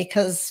year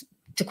because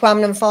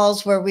Tequamatum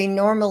Falls, where we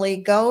normally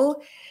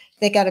go,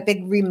 they got a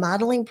big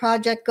remodeling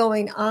project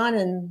going on,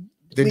 and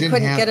we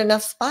couldn't get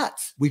enough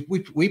spots. We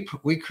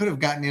could have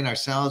gotten in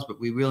ourselves, but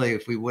we really,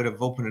 if we would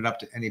have opened it up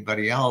to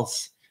anybody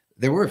else,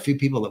 there were a few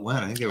people that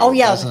went. I think there were a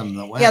dozen of them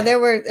that went. Yeah,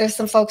 there's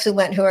some folks who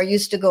went who are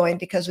used to going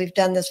because we've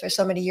done this for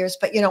so many years.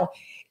 But you know,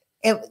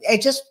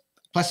 it just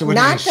plus there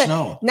wasn't any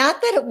snow.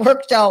 Not that it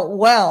worked out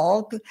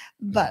well,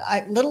 but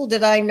little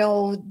did I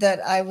know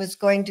that I was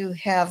going to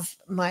have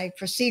my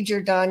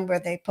procedure done where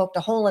they poked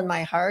a hole in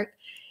my heart.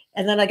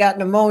 And then I got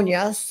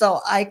pneumonia, so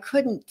I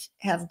couldn't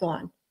have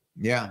gone.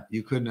 Yeah,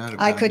 you could not have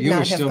gone. I could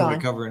not have gone. You were still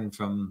recovering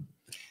from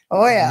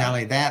not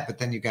only that, but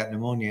then you got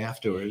pneumonia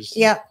afterwards.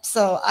 Yeah,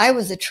 so I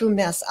was a true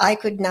mess. I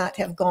could not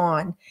have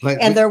gone.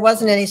 And there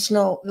wasn't any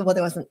snow. Well,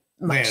 there wasn't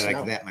much snow.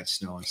 Like that much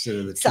snow instead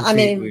of the 2 so, I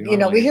mean, you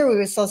know, we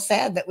were so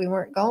sad that we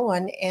weren't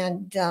going.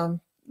 And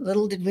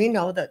little did we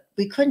know that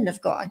we couldn't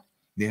have gone.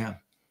 Yeah,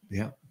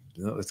 yeah.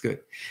 No, that's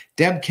good.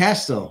 Deb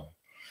Castle.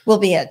 We'll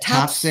be at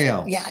Top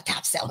Sale. Yeah,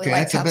 Top Sale. Okay,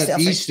 that's a bit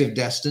east of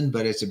Destin,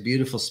 but it's a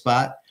beautiful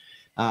spot.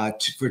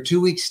 For 2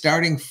 weeks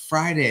starting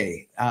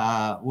Friday.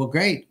 Well,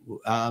 great.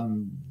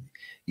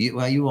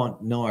 You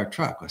won't know our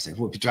truck. I say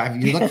we'll be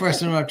driving. You look for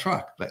us in our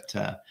truck, but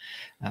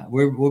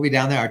we'll be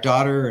down there. Our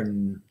daughter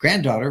and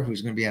granddaughter,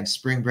 who's going to be on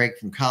spring break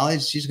from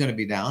college, she's going to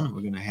be down, and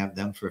we're going to have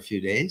them for a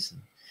few days.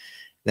 And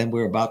then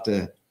we're about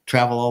to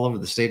travel all over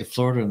the state of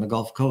Florida and the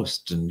Gulf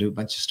Coast and do a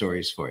bunch of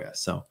stories for you.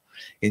 So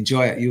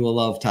enjoy it. You will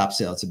love Top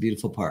Sale. It's a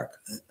beautiful park.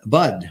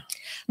 Bud.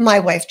 My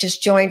wife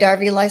just joined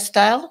RV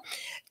Lifestyle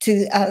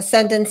to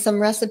send in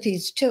some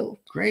recipes too.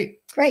 Great.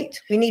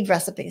 We need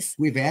recipes.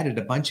 We've added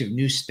a bunch of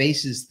new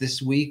spaces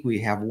this week. We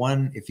have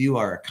one, if you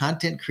are a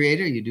content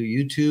creator, you do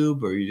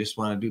YouTube, or you just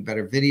want to do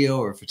better video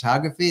or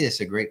photography, it's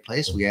a great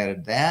place. We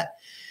added that.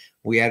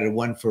 We added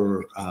one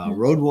for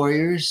road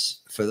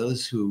warriors, for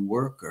those who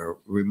work or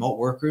remote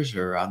workers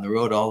or on the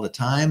road all the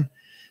time.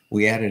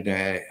 We added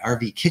a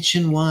RV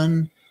kitchen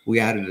one. We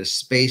added a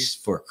space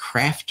for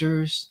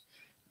crafters.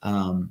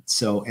 And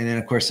then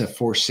of course a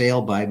for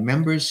sale by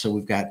members. So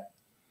we've got,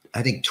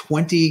 I think,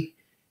 20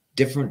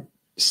 different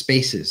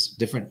spaces,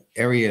 different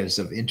areas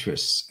of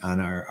interest on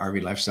our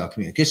RV lifestyle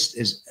community.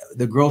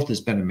 The growth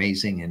has been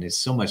amazing and it's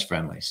so much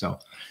friendly. So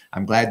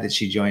I'm glad that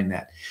she joined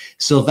that.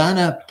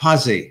 Silvana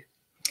Pazzi.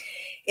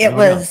 It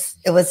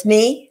was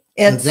me.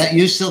 Was that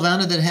you,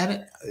 Silvana, that had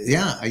it?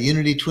 Yeah, a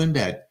Unity twin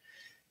bed.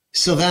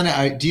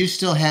 Silvana, do you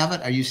still have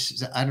it?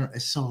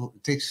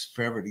 It takes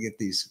forever to get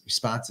these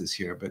responses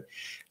here, but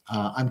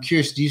I'm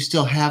curious, do you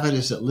still have it?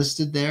 Is it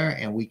listed there?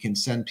 And we can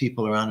send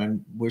people around,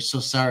 and we're so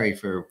sorry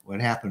for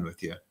what happened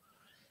with you.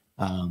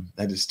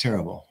 That is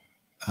terrible.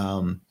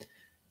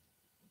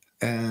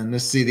 And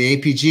let's see, the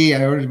APG,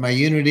 I ordered my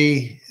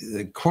Unity,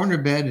 the corner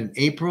bed in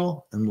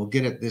April, and we'll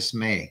get it this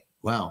May.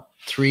 Wow,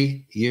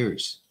 3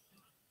 years.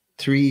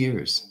 3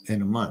 years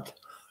in a month.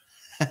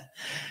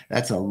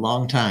 That's a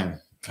long time.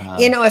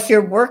 You know, if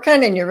you're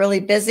working and you're really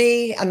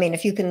busy, I mean,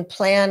 if you can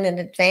plan in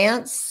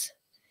advance,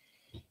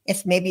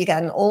 if maybe you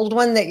got an old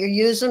one that you're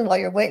using while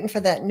you're waiting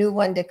for that new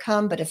one to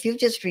come, but if you've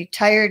just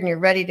retired and you're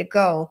ready to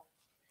go,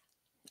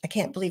 I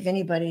can't believe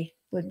anybody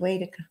would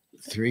wait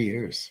 3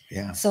 years.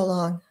 Yeah. So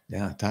long.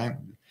 Yeah.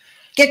 Time.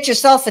 Get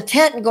yourself a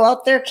tent and go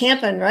out there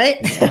camping, right?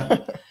 Yeah.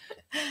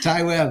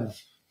 Ty Webb.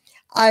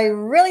 I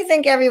really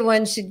think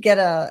everyone should get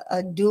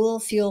a dual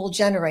fuel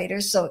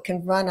generator so it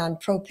can run on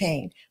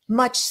propane.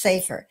 Much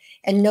safer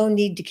and no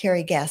need to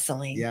carry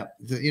gasoline. Yeah.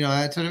 You know,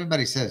 that's what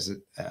everybody says.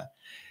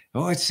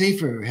 Oh, it's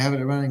safer having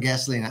it run on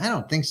gasoline. I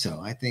don't think so.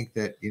 I think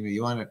that, you know,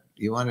 you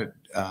want it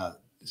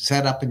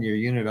set up in your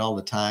unit all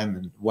the time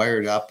and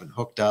wired up and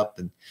hooked up.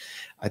 And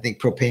I think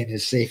propane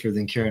is safer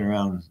than carrying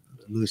around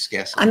loose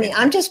gasoline. I mean,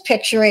 I'm just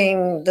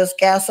picturing this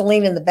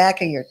gasoline in the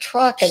back of your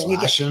truck, and you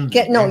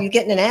get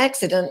in an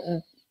accident.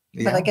 And,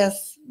 but I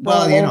guess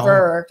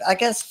I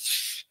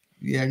guess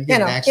you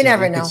get an accident, you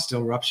never know. Could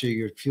still rupture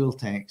your fuel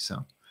tank.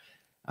 So,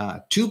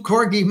 two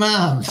corgi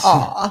moms.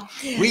 Aw.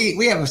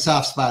 we have a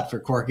soft spot for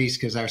corgis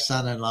because our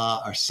son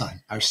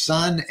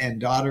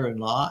and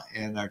daughter-in-law,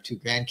 and our two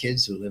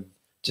grandkids who live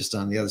just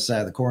on the other side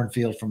of the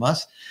cornfield from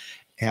us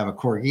have a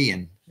corgi,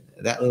 and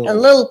that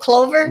little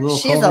Clover.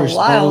 She's a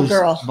wild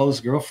girl.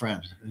 Bo's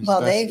girlfriend.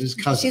 Well,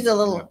 she's a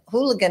little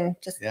hooligan.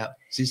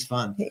 She's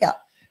fun. Yeah.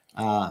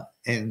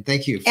 And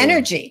thank you for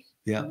energy.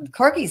 Yeah.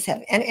 Corgis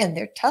have, and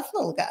they're tough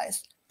little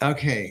guys.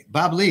 Okay.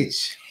 Bob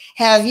Leach.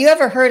 Have you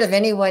ever heard of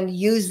anyone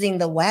using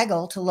the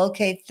Waggle to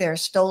locate their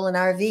stolen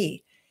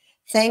RV?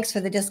 Thanks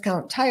for the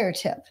discount tire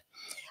tip.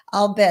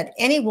 I'll bet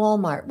any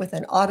Walmart with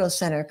an auto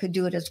center could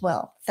do it as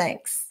well.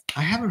 Thanks.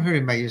 I haven't heard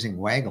anybody using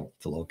Waggle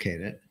to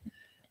locate it.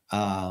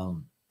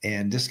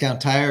 And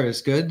discount tire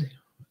is good.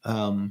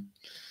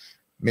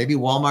 Maybe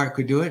Walmart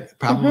could do it.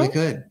 Probably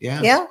could.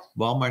 Yeah. Yeah.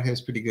 Walmart has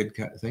pretty good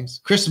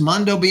things. Chris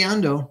Mondo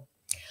Biondo.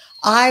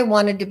 I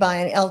wanted to buy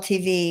an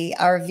LTV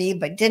RV,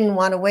 but didn't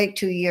want to wait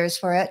 2 years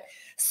for it.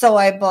 So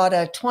I bought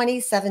a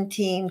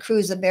 2017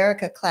 Cruise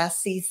America Class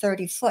C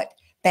 30-foot.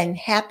 Been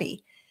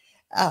happy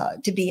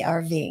to be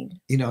RVing.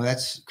 You know,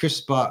 that's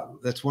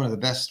one of the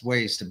best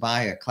ways to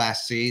buy a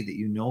Class C that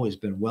you know has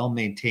been well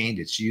maintained.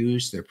 It's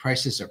used. Their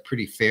prices are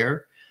pretty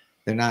fair.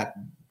 They're not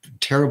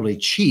terribly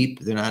cheap.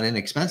 They're not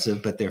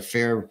inexpensive, but they're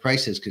fair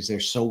prices because they're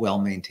so well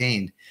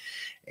maintained.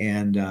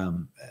 And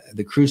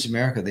the Cruise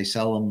America, they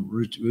sell them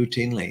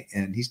routinely.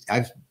 And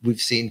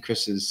we've seen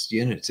Chris's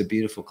unit. It's a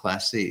beautiful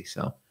Class C.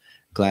 So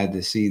glad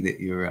to see that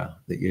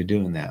you're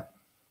doing that.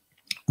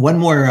 One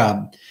more.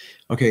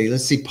 Okay,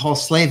 let's see. Paul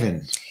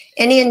Slavin.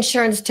 Any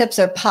insurance tips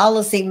or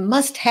policy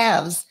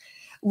must-haves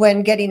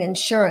when getting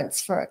insurance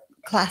for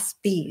Class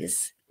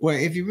Bs? Well,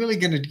 if you're really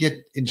going to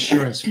get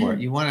insurance for it,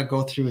 you want to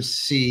go through and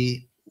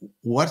see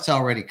what's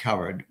already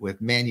covered with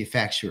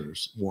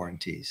manufacturer's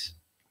warranties.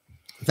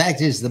 The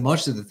fact is that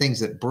most of the things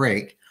that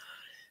break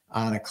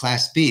on a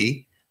Class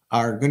B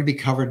are going to be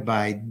covered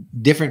by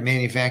different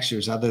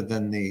manufacturers other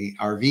than the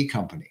RV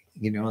company.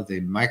 You know, the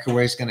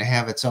microwave is going to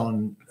have its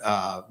own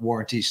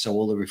warranty. So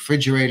will the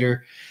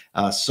refrigerator.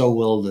 So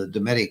will the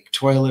Dometic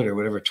toilet or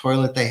whatever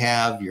toilet they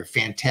have. Your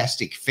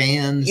fantastic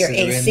fans. Your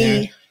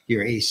AC.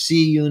 Your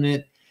AC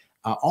unit.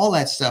 All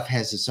that stuff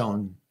has its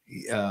own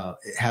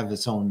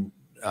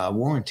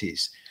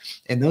warranties,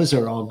 and those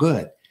are all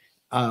good.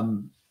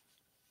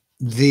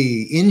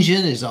 The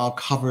engine is all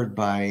covered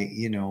by,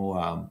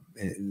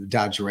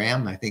 Dodge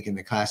Ram, I think in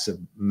the class of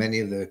many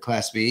of the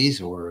Class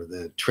Bs, or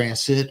the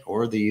Transit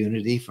or the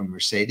Unity from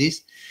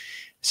Mercedes.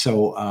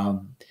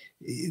 So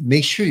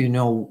make sure you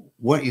know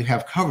what you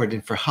have covered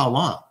and for how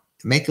long.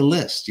 Make a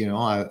list.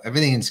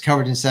 Everything is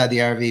covered inside the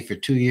RV for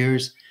 2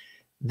 years.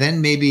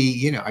 Then maybe,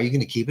 are you going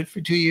to keep it for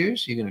 2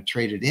 years? You're going to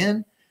trade it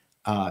in.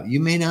 You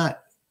may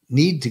not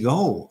need to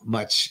go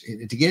much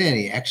to get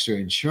any extra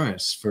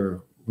insurance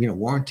for,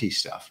 warranty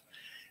stuff.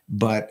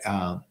 But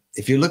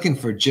if you're looking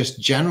for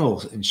just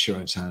general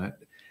insurance on it,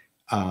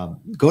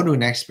 go to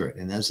an expert.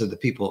 And those are the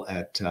people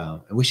at,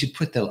 and we should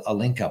put a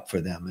link up for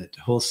them at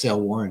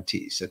Wholesale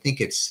Warranties. I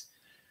think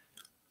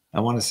I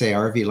want to say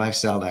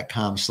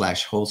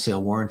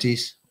rvlifestyle.com/wholesale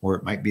warranties. Or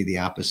it might be the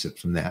opposite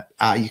from that.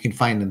 You can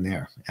find them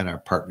there at our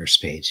partners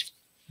page.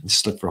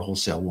 Just look for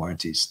Wholesale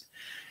Warranties,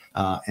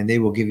 and they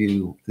will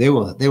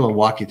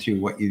walk you through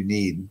what you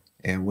need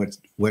and what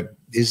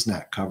is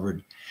not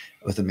covered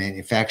with a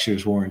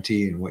manufacturer's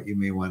warranty, and what you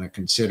may want to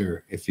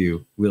consider if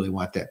you really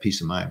want that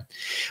peace of mind.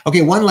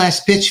 Okay, one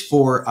last pitch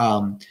for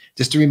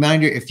just a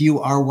reminder: if you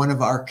are one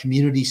of our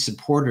community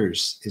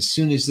supporters, as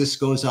soon as this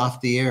goes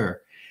off the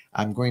air,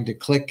 I'm going to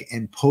click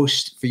and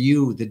post for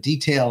you the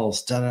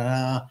details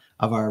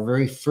of our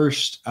very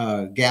first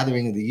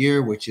gathering of the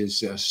year, which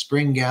is a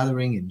spring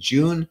gathering in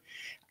June.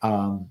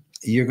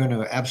 You're going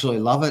to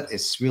absolutely love it.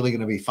 It's really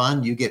going to be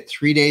fun. You get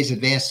 3 days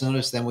advance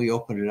notice. Then we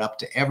open it up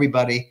to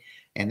everybody.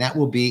 And that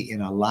will be in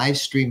a live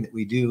stream that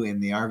we do in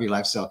the RV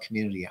Lifestyle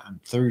community on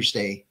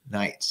Thursday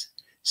nights.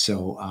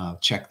 So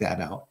check that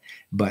out.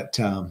 But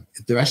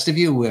the rest of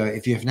you,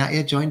 if you have not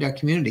yet joined our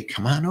community,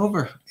 come on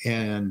over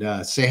and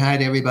say hi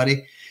to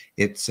everybody.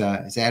 Its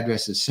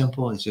address is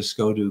simple. It's just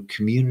go to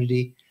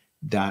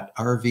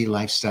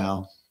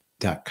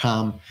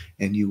community.rvlifestyle.com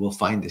and you will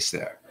find us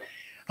there.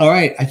 All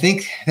right. I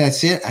think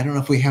that's it. I don't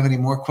know if we have any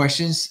more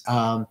questions.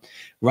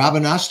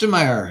 Robin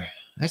Ostermeyer.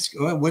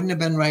 It wouldn't have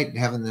been right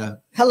having the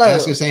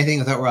ask us anything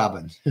without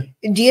Robin.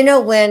 Do you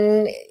know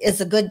when is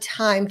a good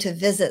time to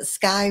visit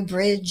Sky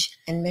Bridge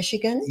in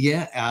Michigan?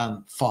 Yeah,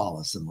 fall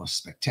is the most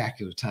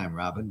spectacular time,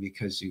 Robin,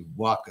 because you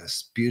walk a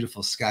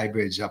beautiful Sky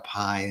Bridge up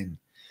high, and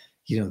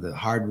you know the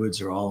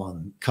hardwoods are all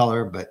in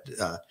color. But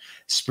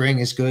spring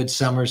is good,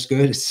 summer's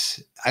good.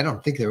 I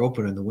don't think they're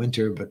open in the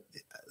winter, but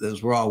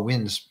those raw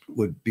winds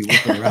would be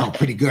whipping around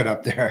pretty good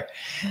up there.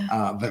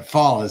 But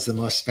fall is the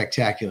most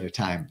spectacular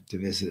time to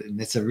visit.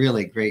 And it's a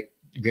really great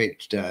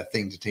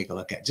thing to take a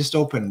look at. Just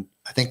opened,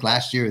 I think,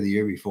 last year or the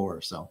year before.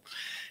 So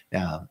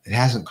it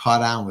hasn't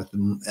caught on with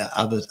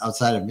others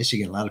outside of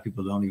Michigan. A lot of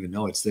people don't even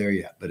know it's there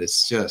yet, but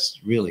it's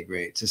just really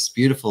great. It's just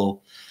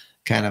beautiful,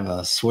 kind of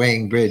a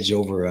swaying bridge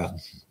over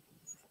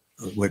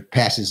what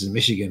passes in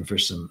Michigan for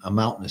a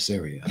mountainous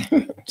area.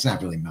 It's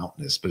not really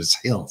mountainous, but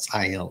it's hills,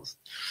 high hills.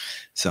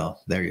 So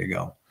there you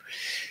go.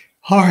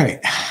 All right.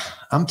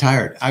 I'm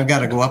tired. I've got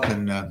to go up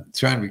and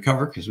try and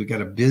recover because we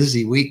got a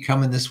busy week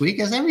coming this week,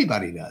 as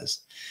everybody does.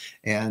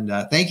 And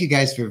thank you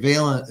guys for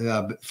bearing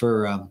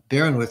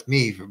with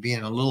me for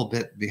being a little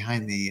bit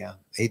behind the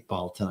 8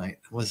 ball tonight.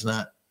 I was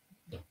not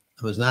at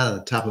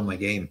the top of my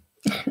game,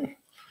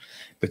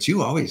 but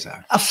you always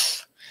are.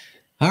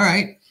 All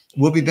right.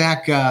 We'll be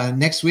back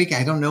next week.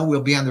 I don't know.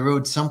 We'll be on the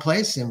road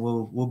someplace, and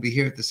we'll be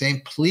here at the same.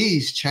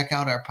 Please check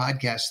out our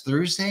podcast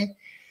Thursday.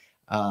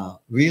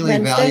 Really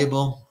Wednesday?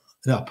 Valuable.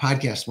 No,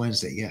 podcast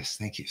Wednesday. Yes,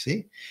 thank you.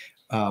 See,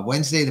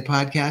 Wednesday the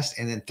podcast,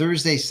 and then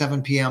Thursday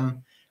 7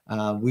 p.m.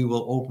 We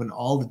will open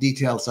all the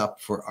details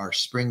up for our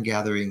spring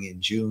gathering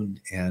in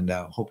June, and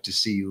hope to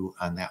see you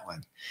on that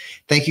one.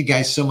 Thank you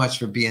guys so much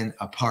for being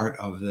a part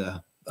of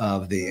the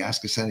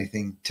Ask Us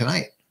Anything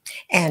tonight.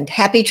 And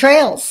happy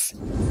trails.